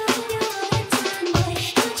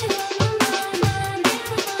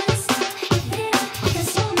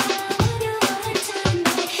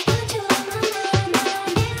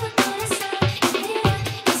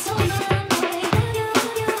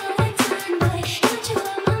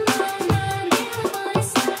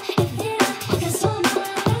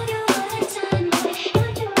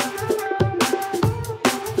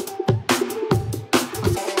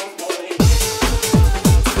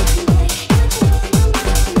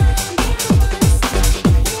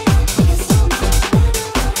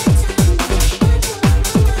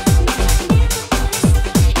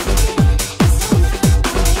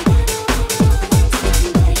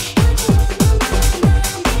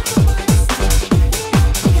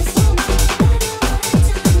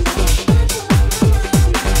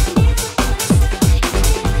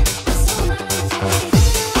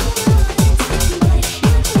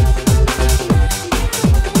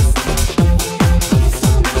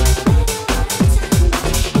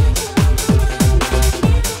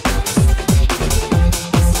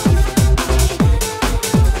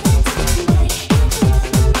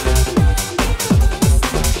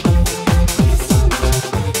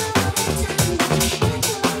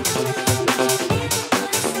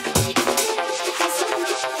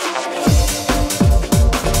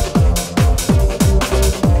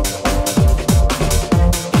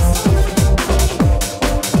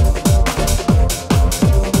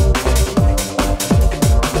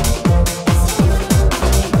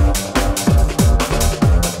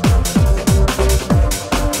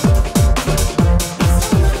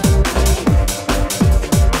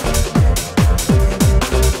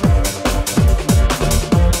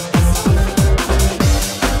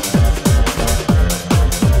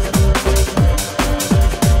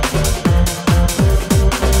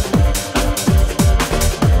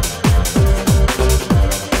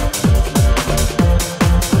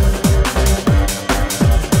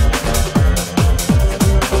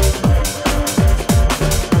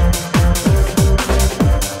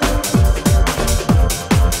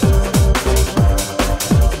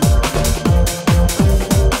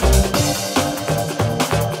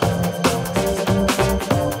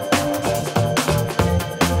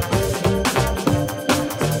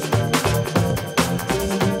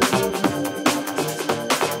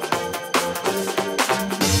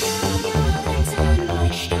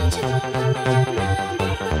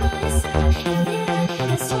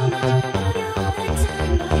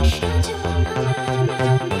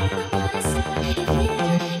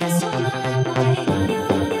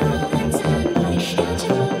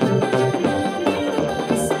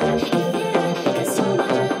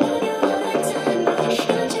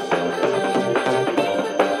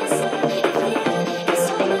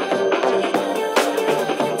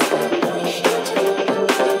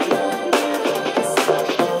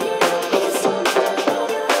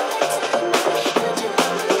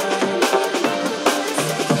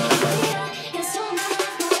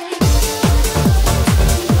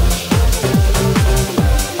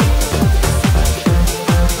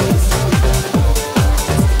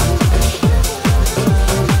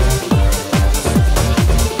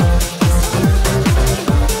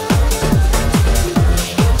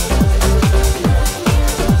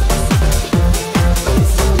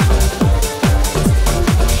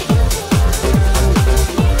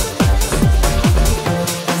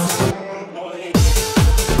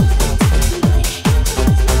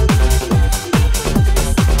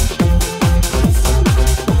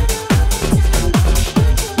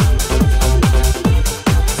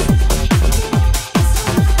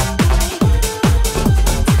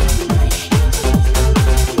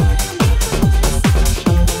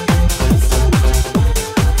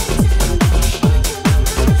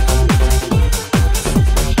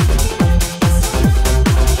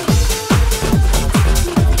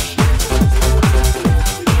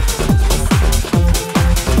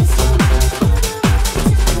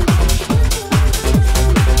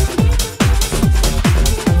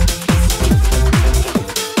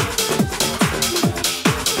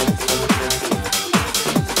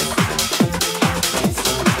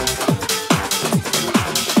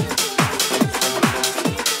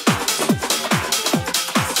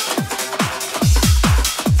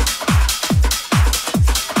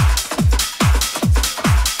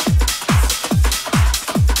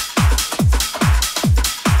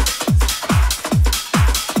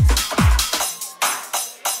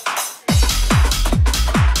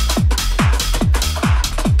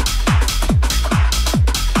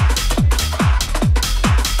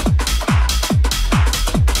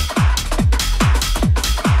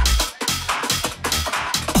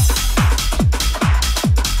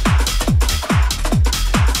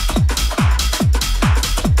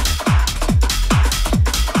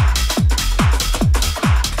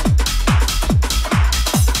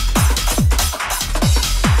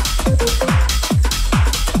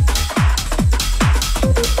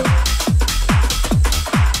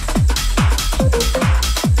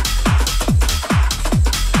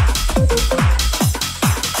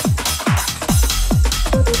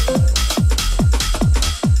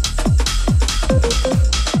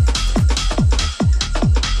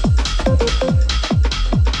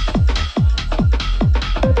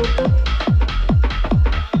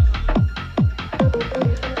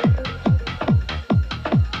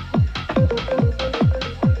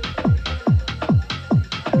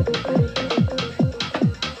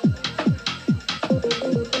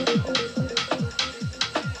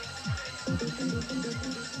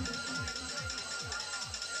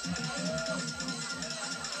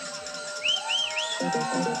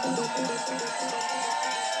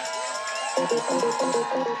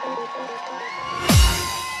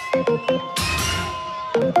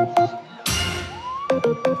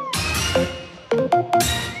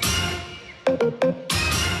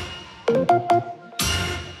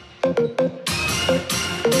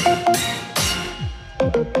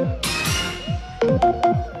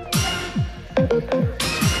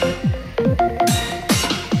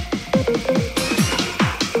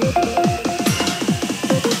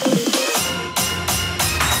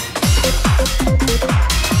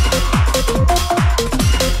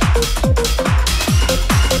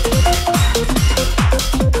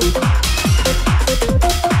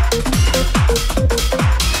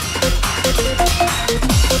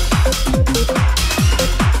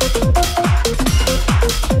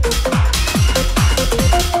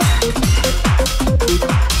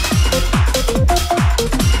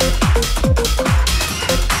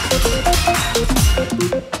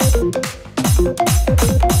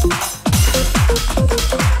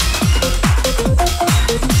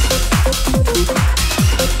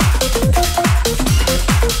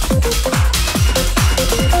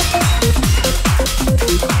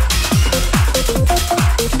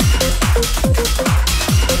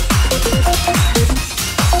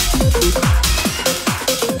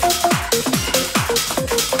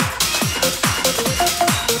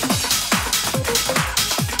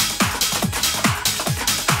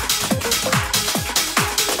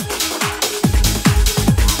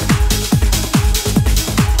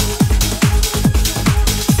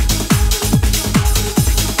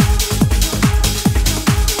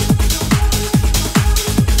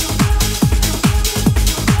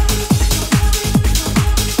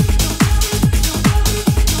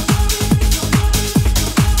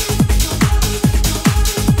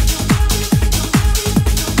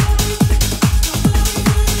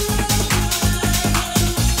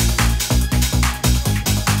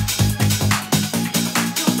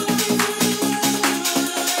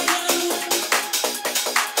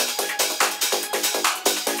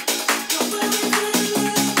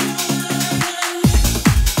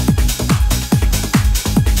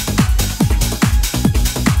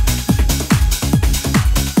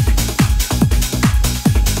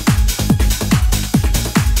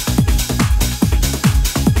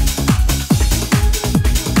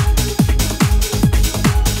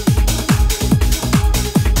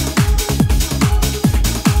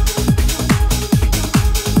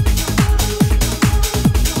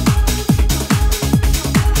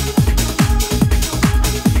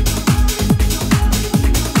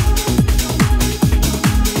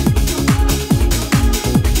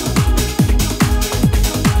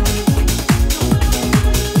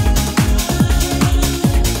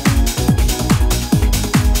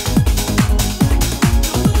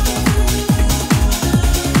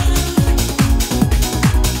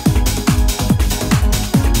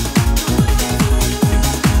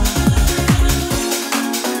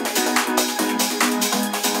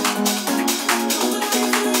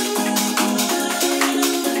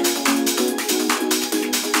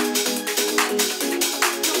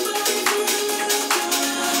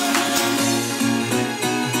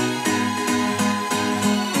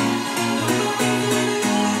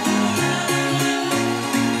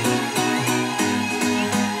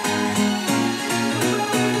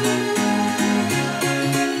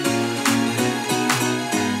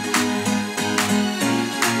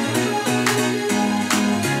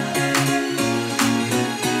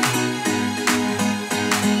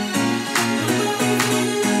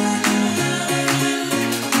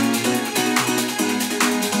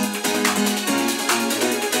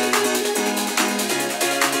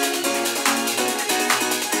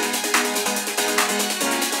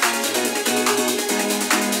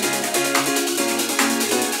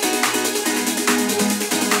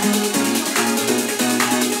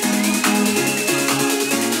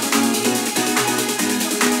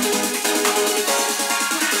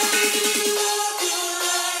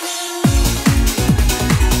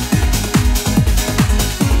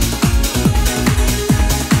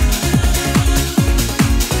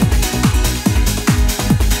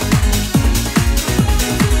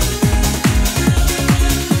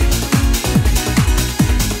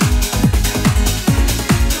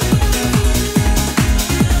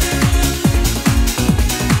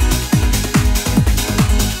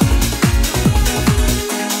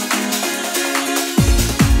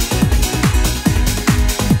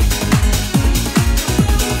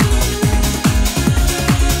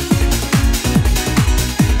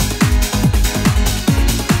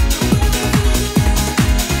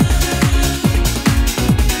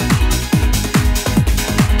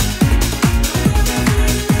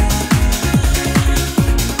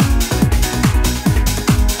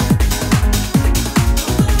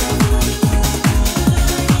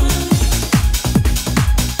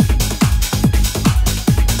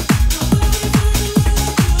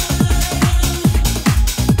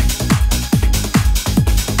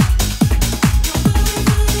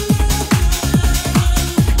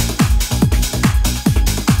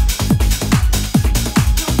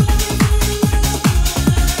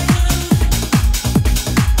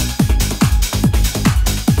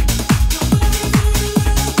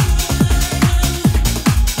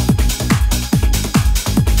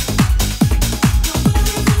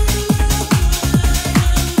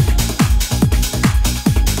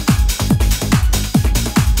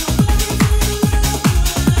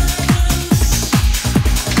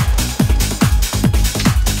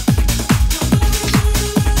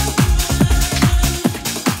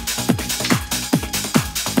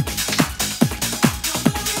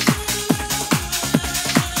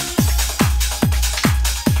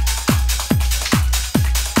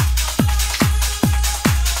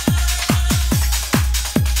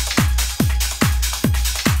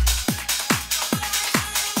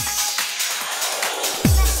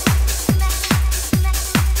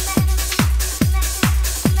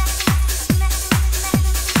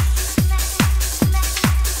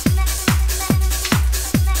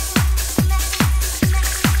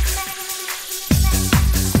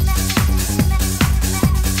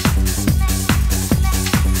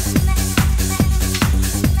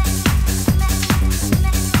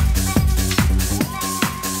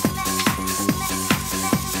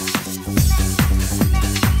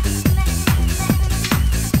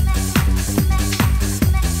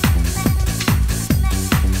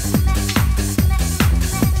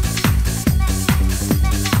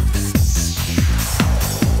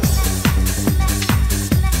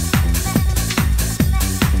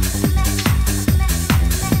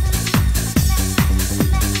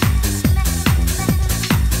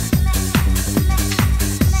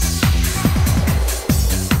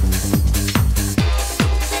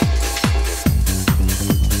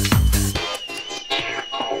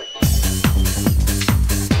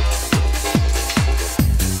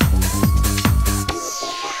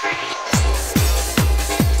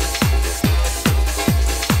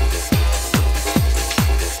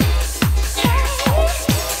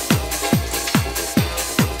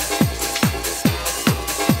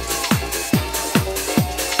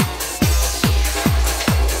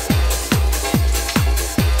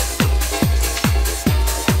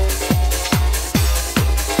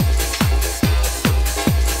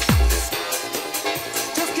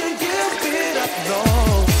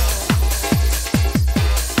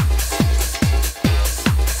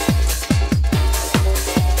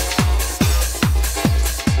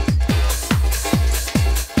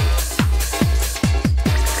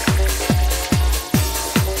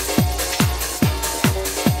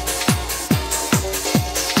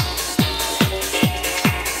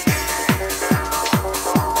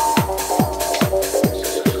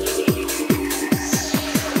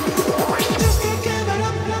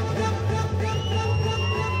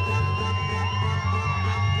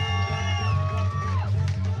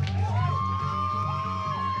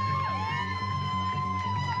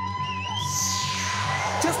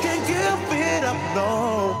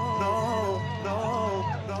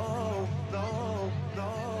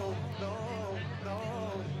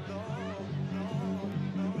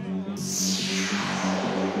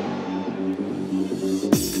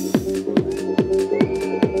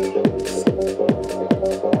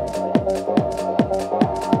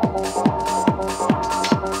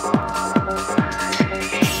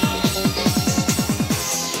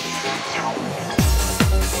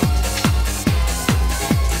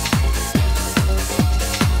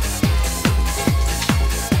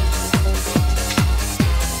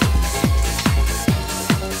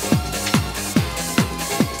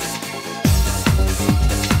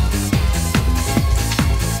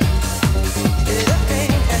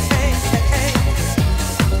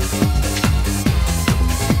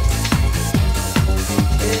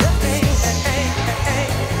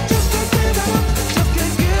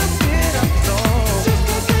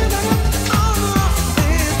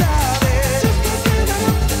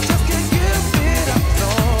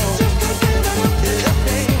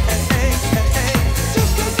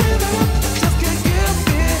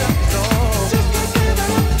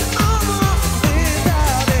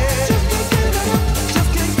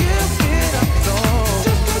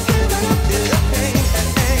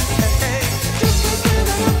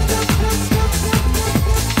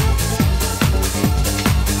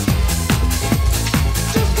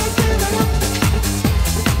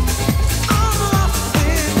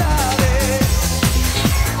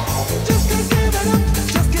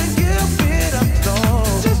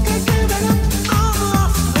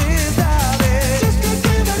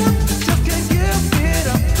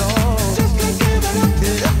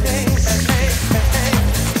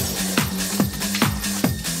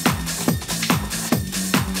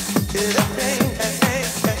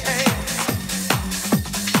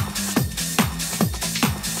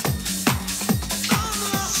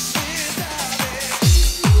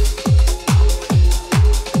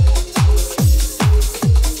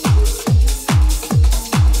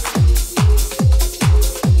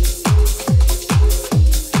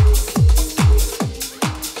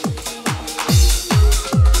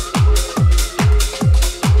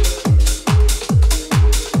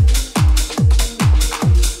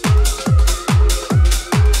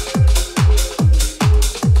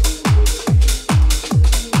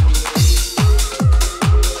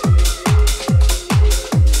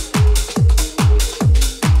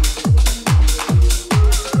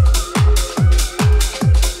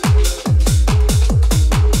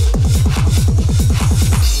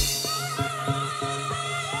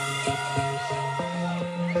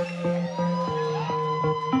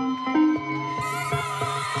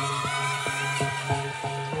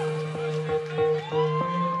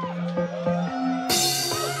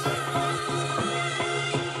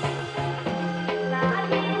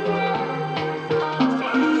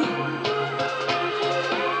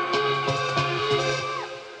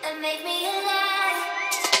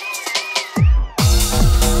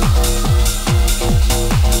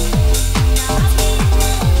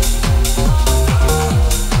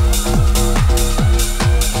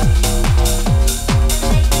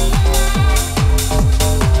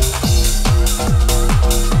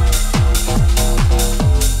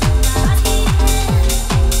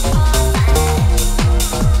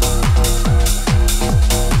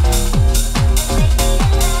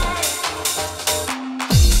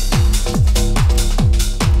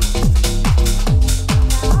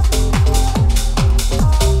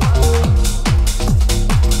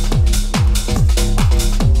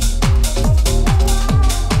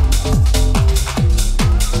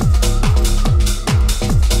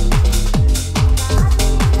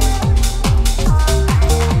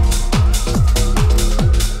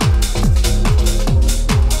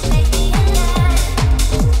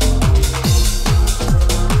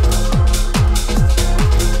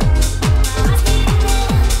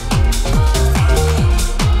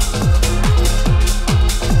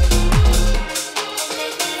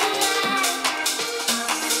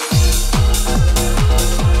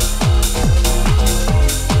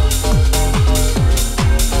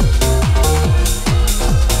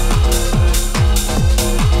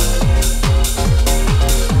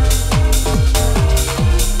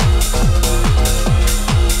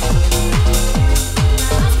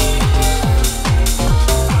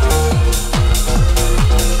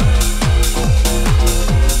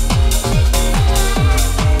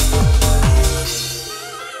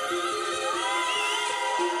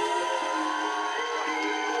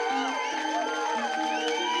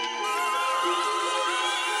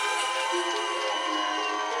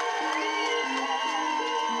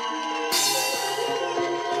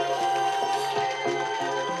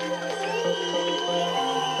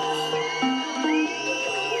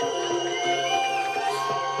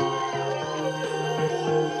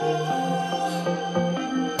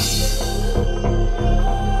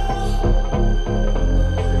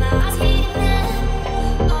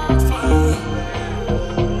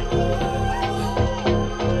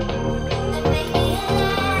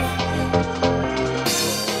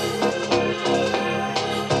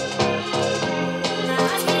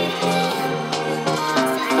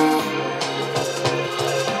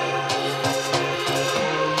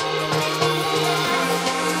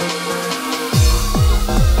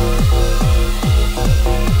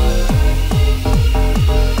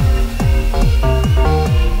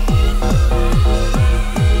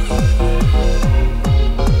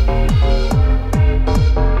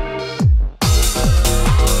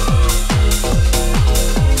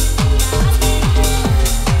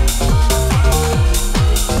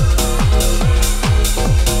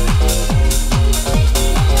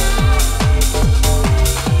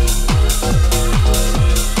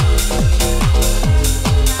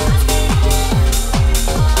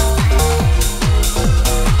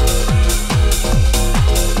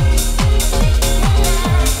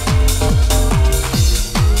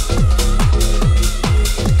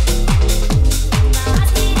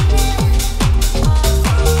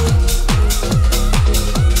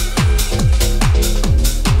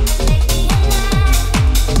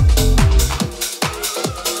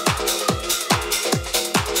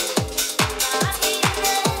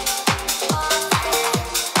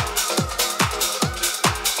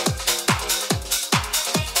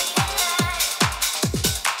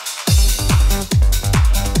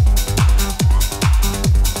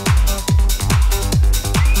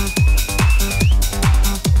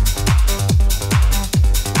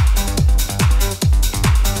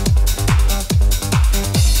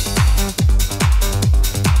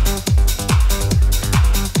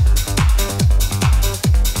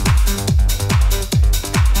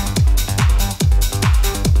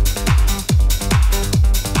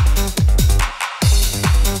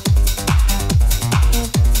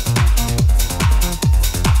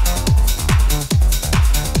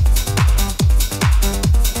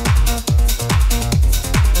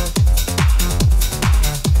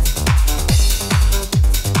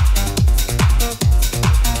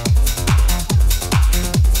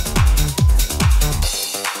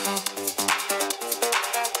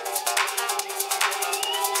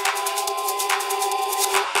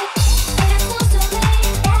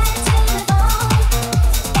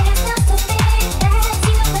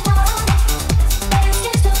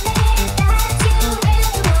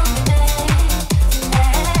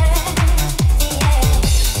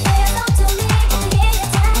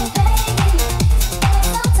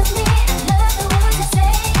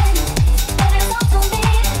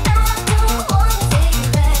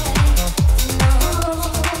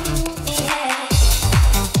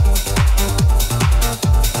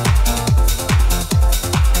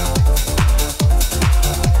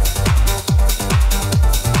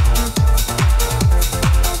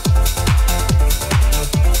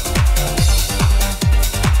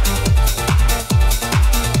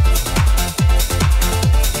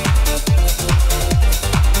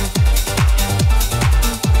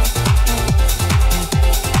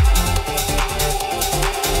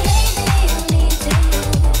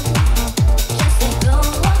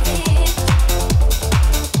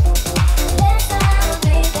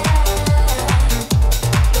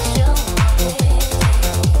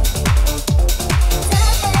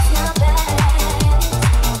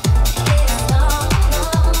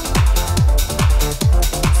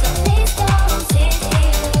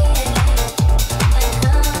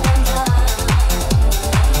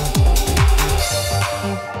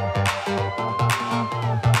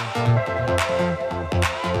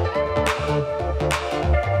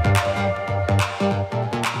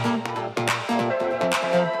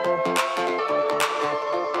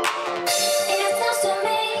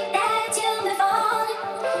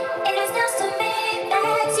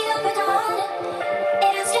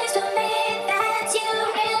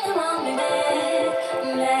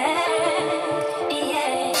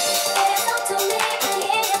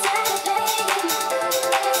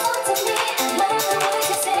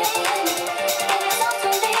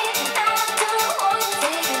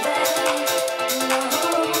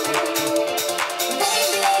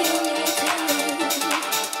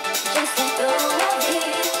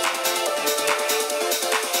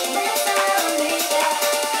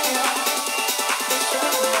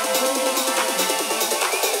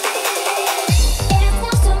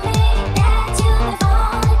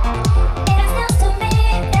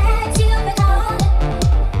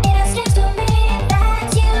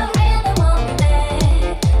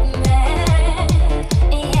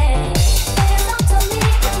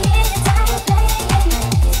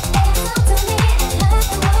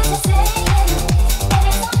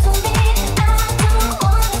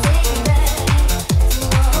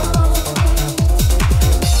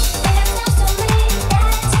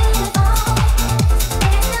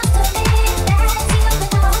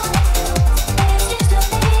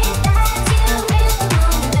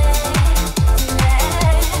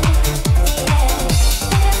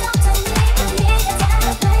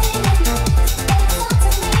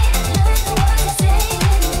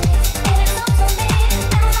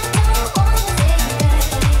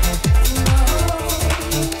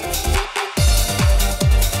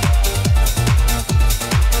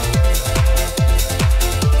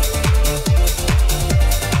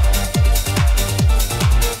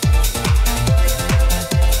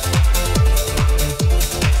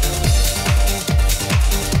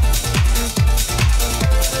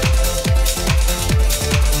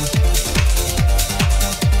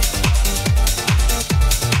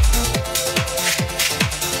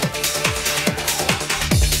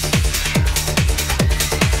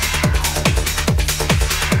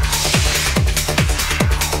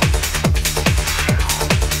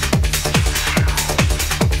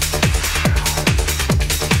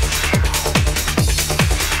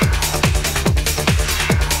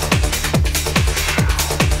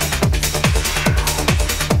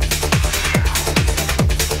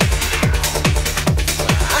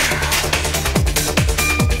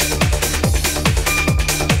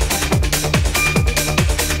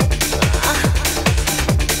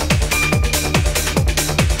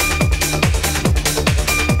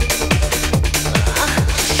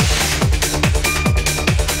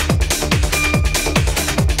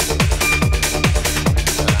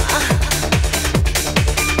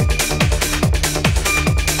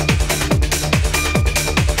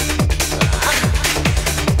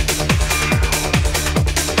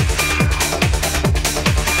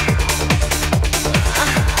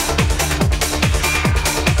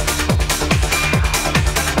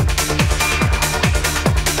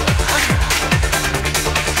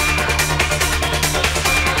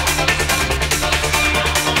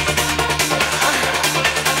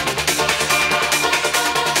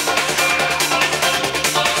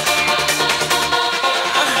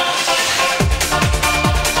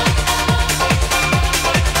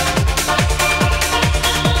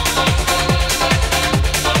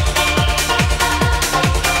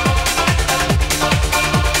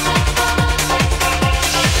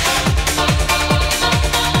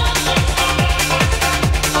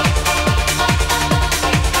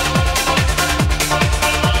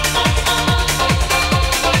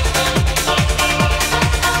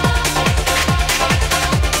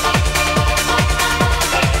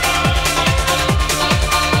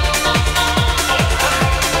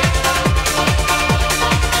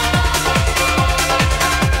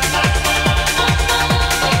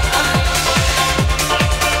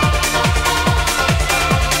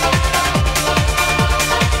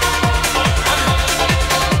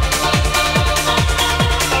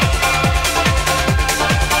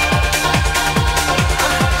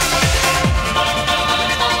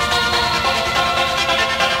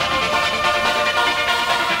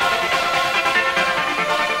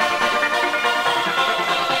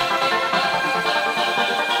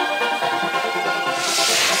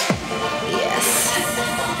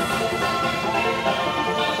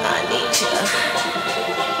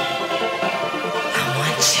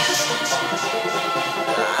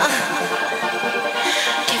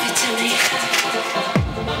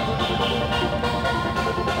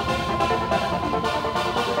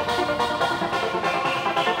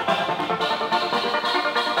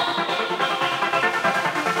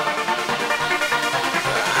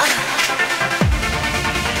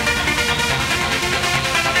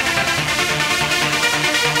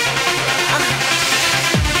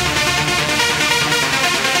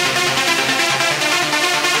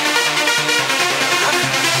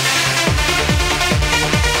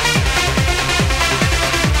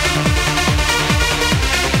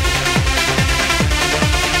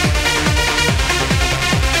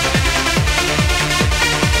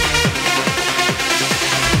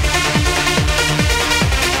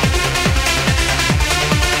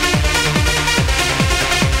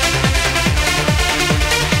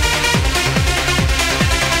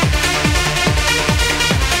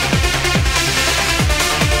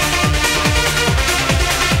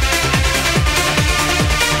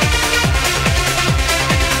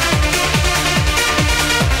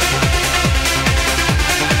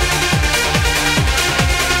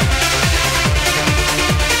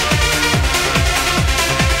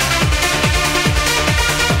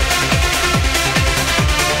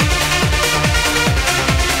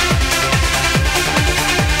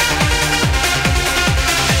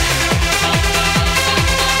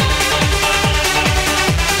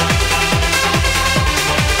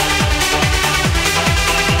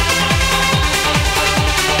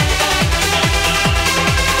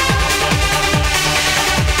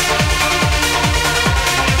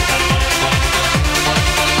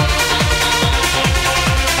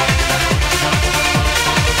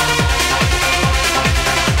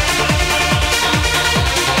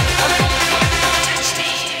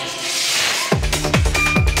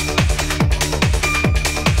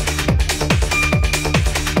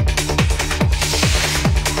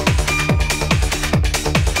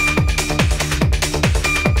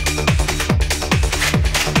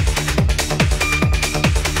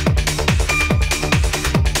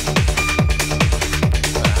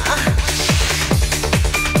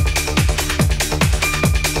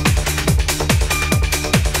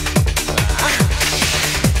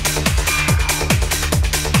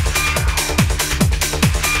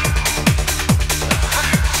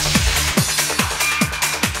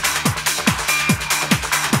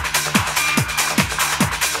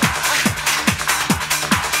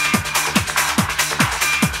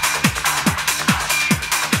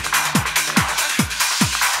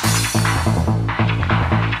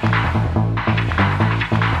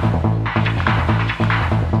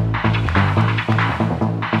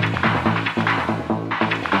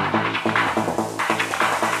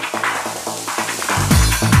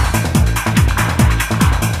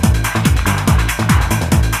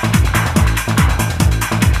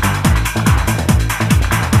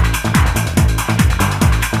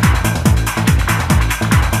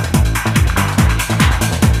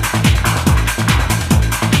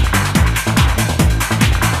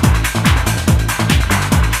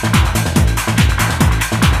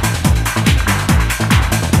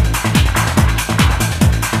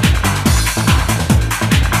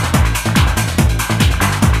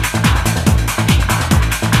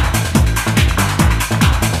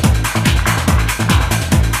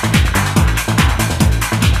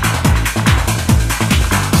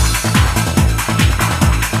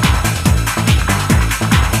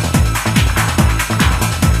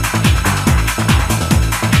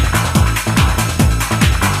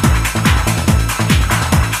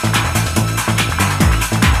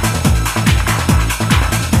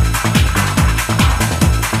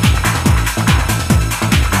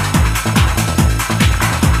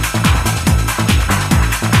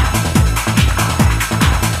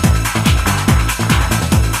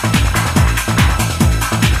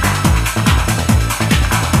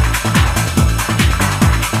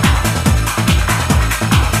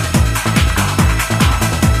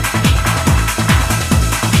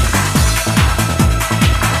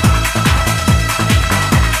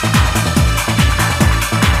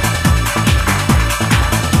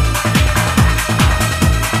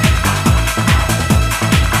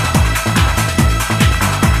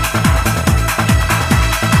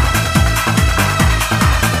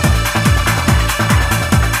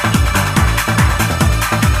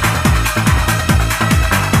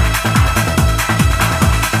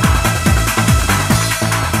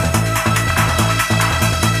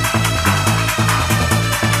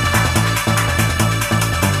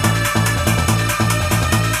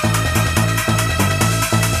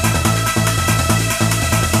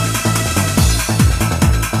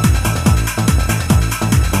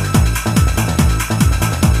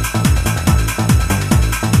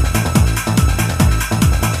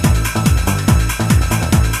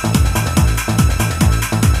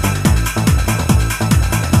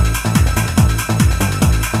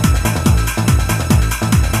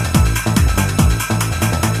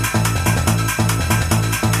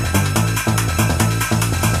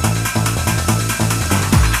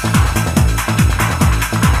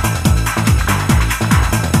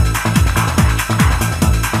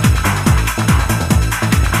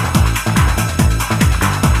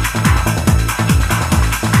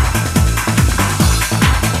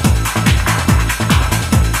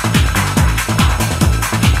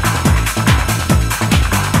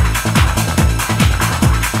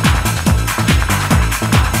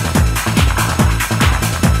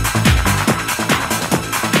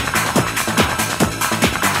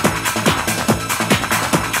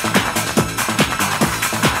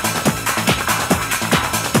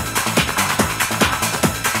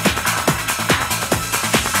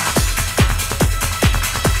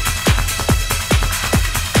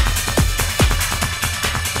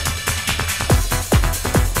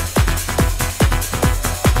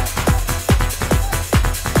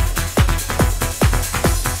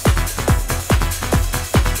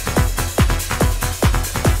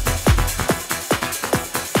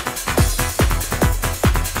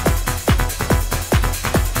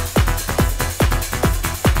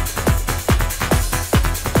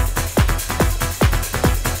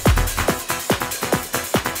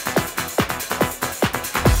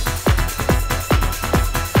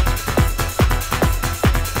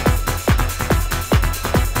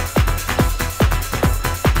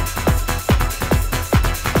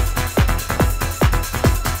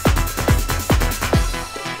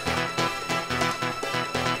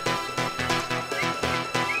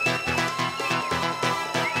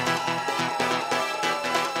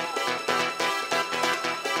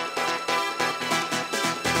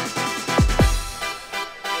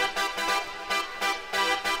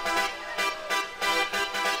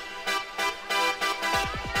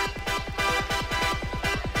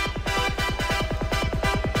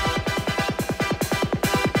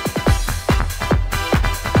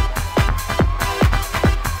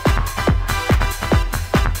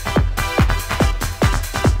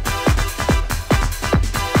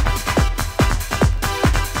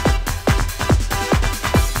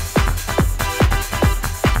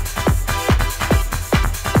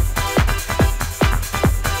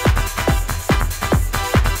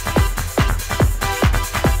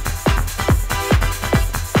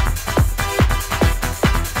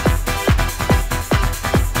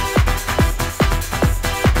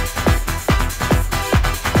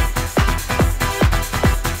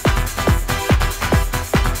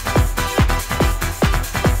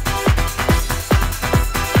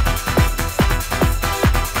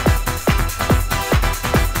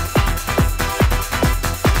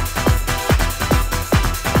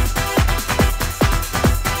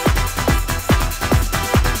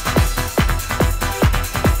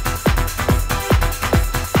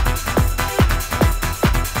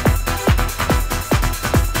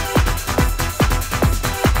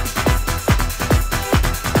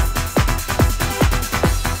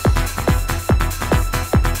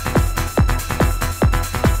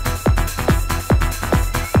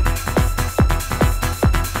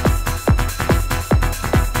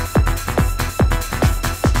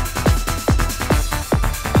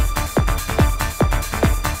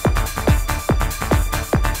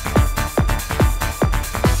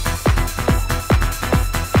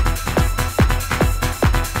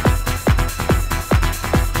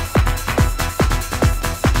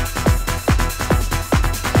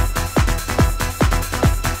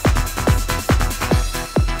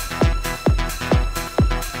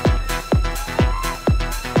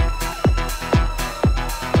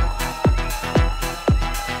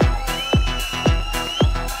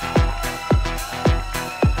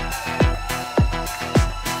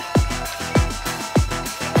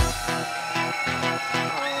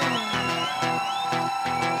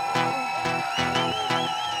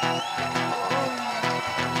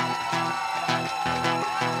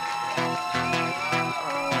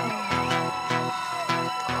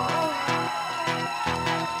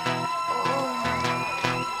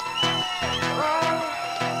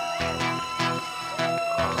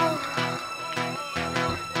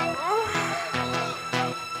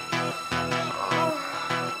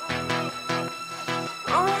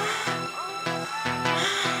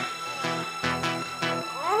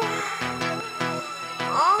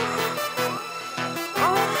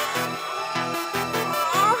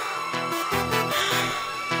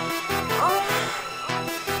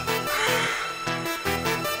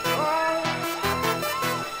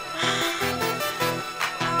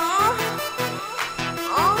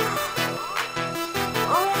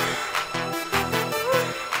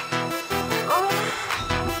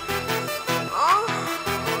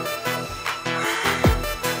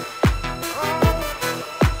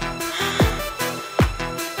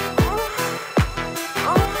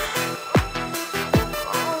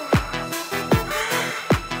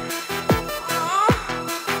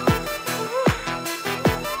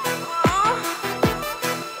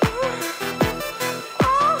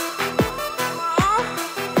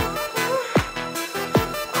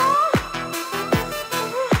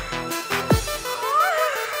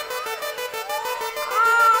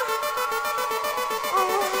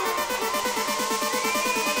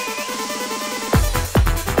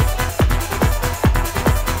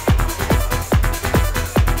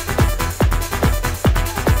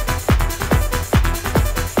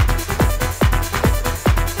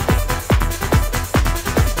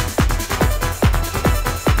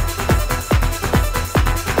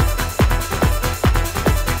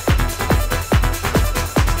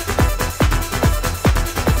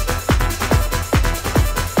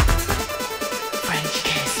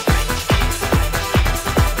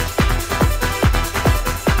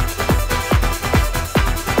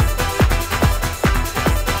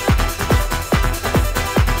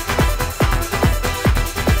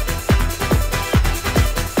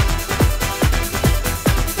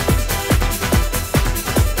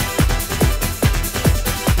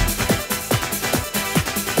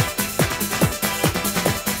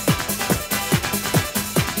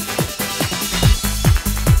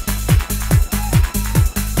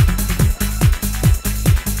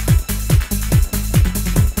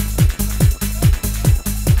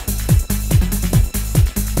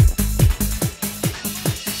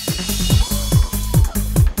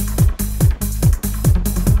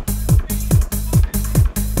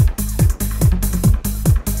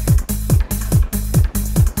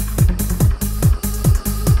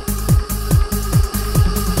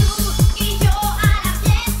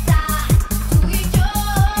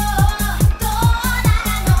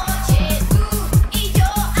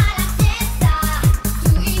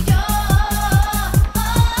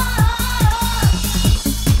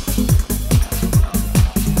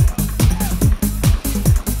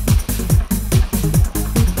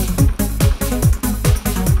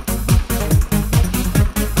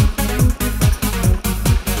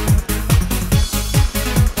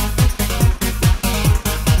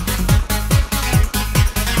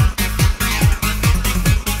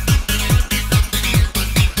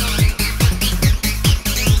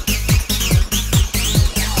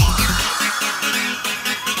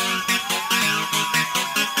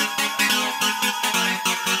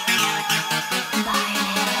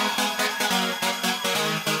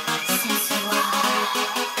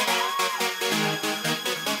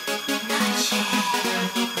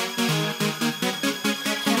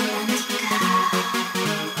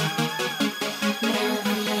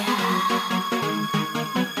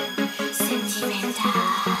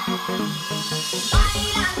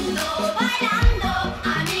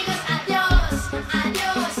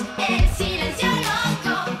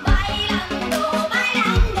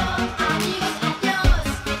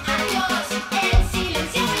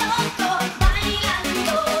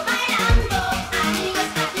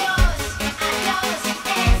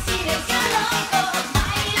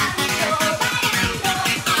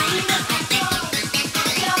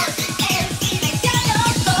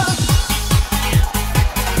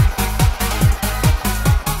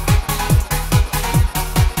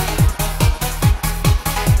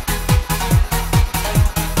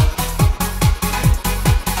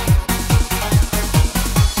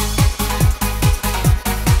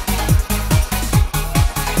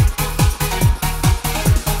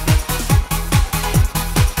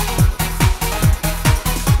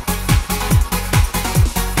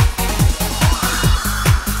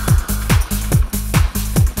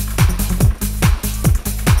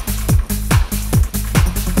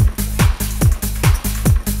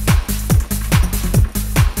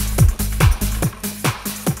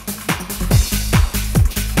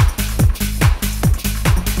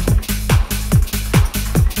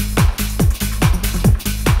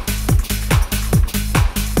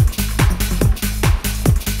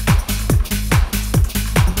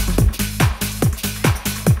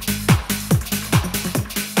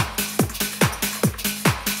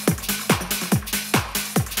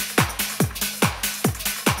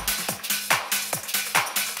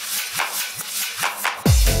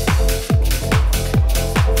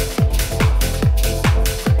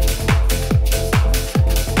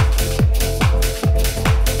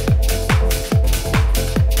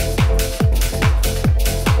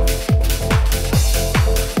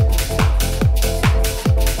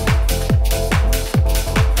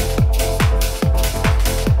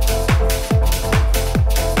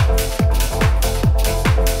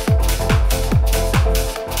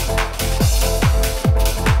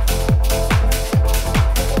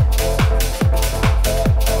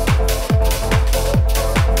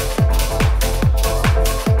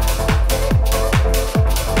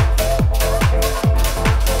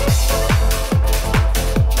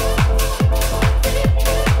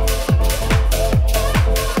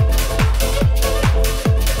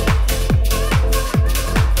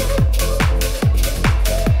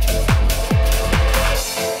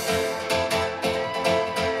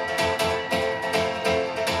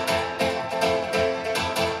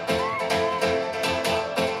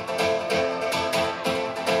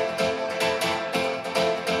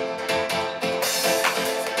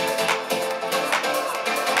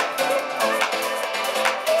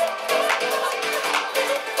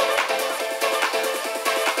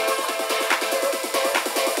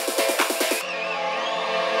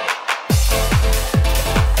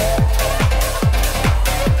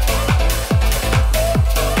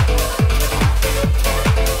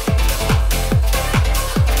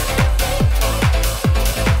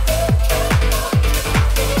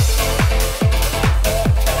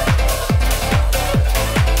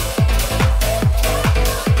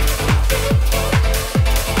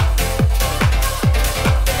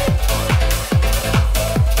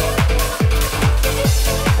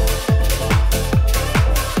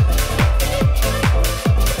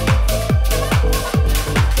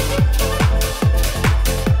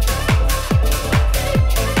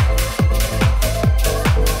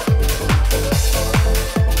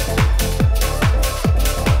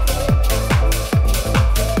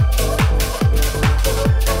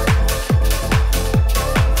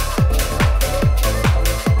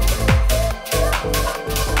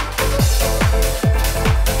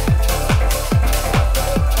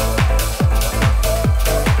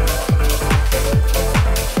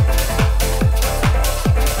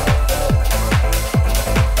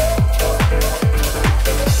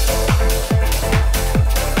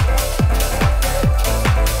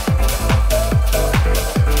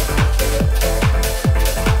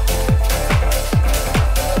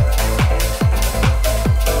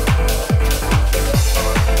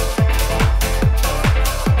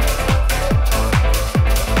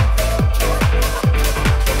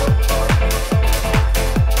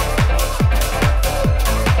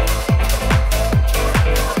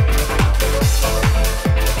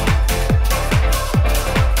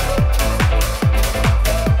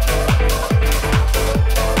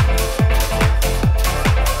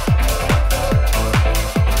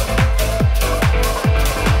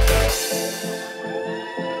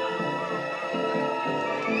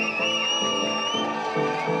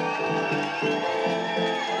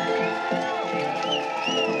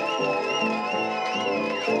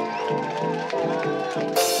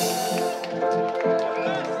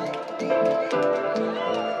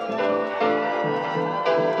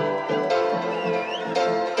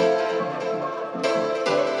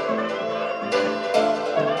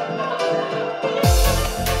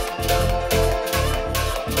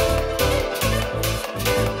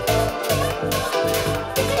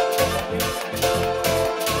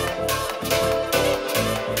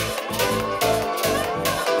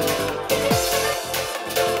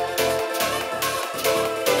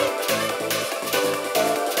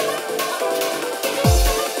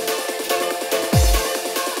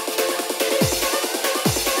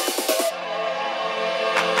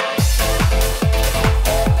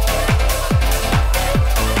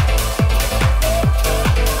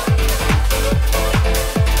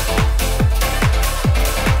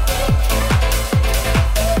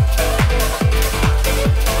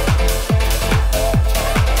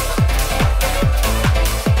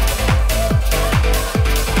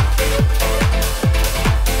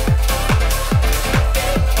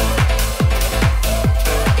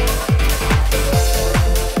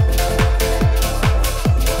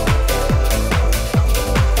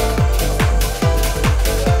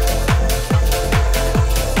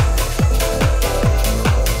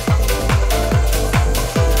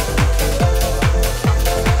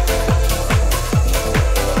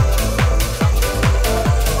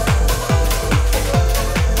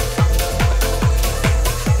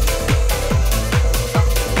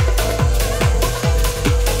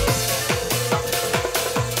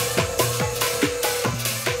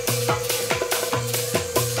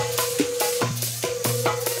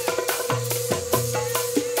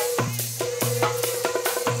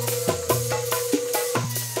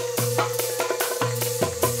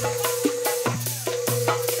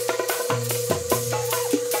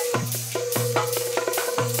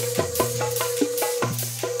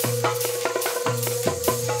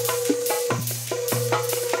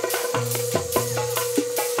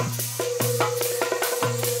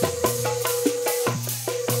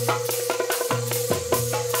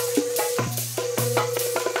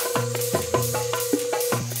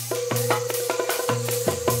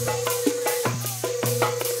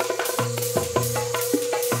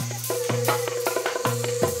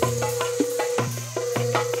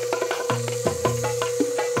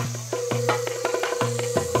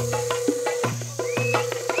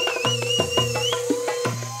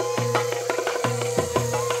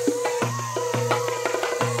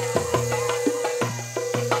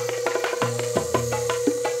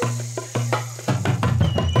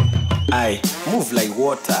 move like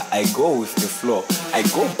water, I go with the flow. I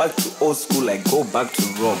go back to old school, I go back to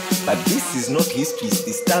Rome. But this is not history, it's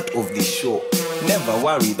the start of the show. Never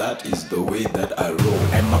worry, that is the way that I roll.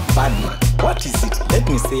 I'm a bad man. What is it? Let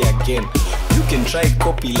me say again. You can try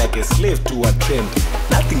copy like a slave to a trend.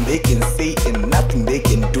 Nothing they can say and nothing they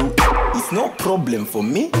can do. It's no problem for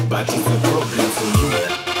me, but it's a problem for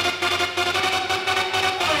you.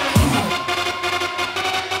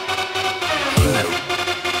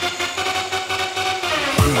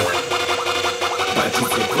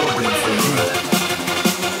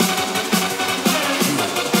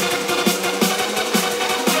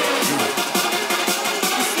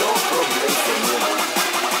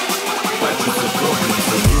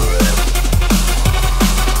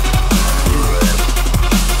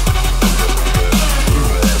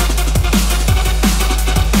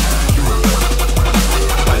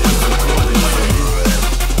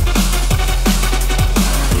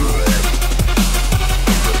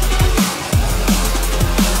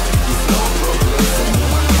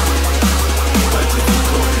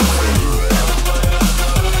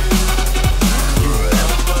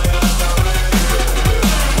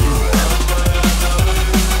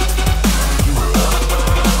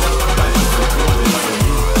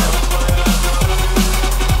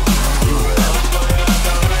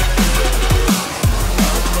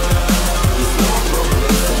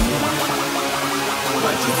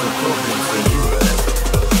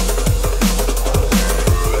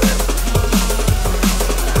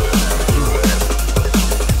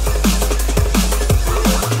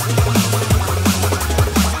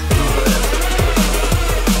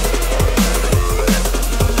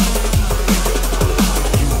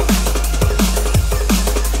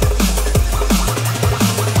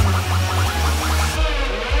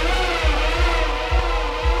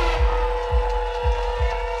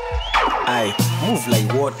 I move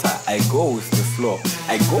like water, I go with the flow.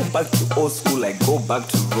 I go back to old school, I go back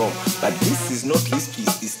to Rome. But this is not history,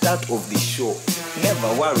 it's the start of the show. Never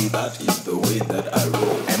worry, that is the way that I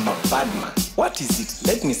roll. I'm a bad man. What is it?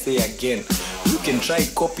 Let me say again. You can try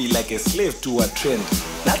copy like a slave to a trend.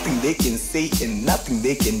 Nothing they can say and nothing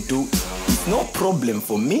they can do. It's no problem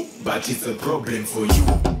for me, but it's a problem for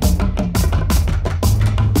you.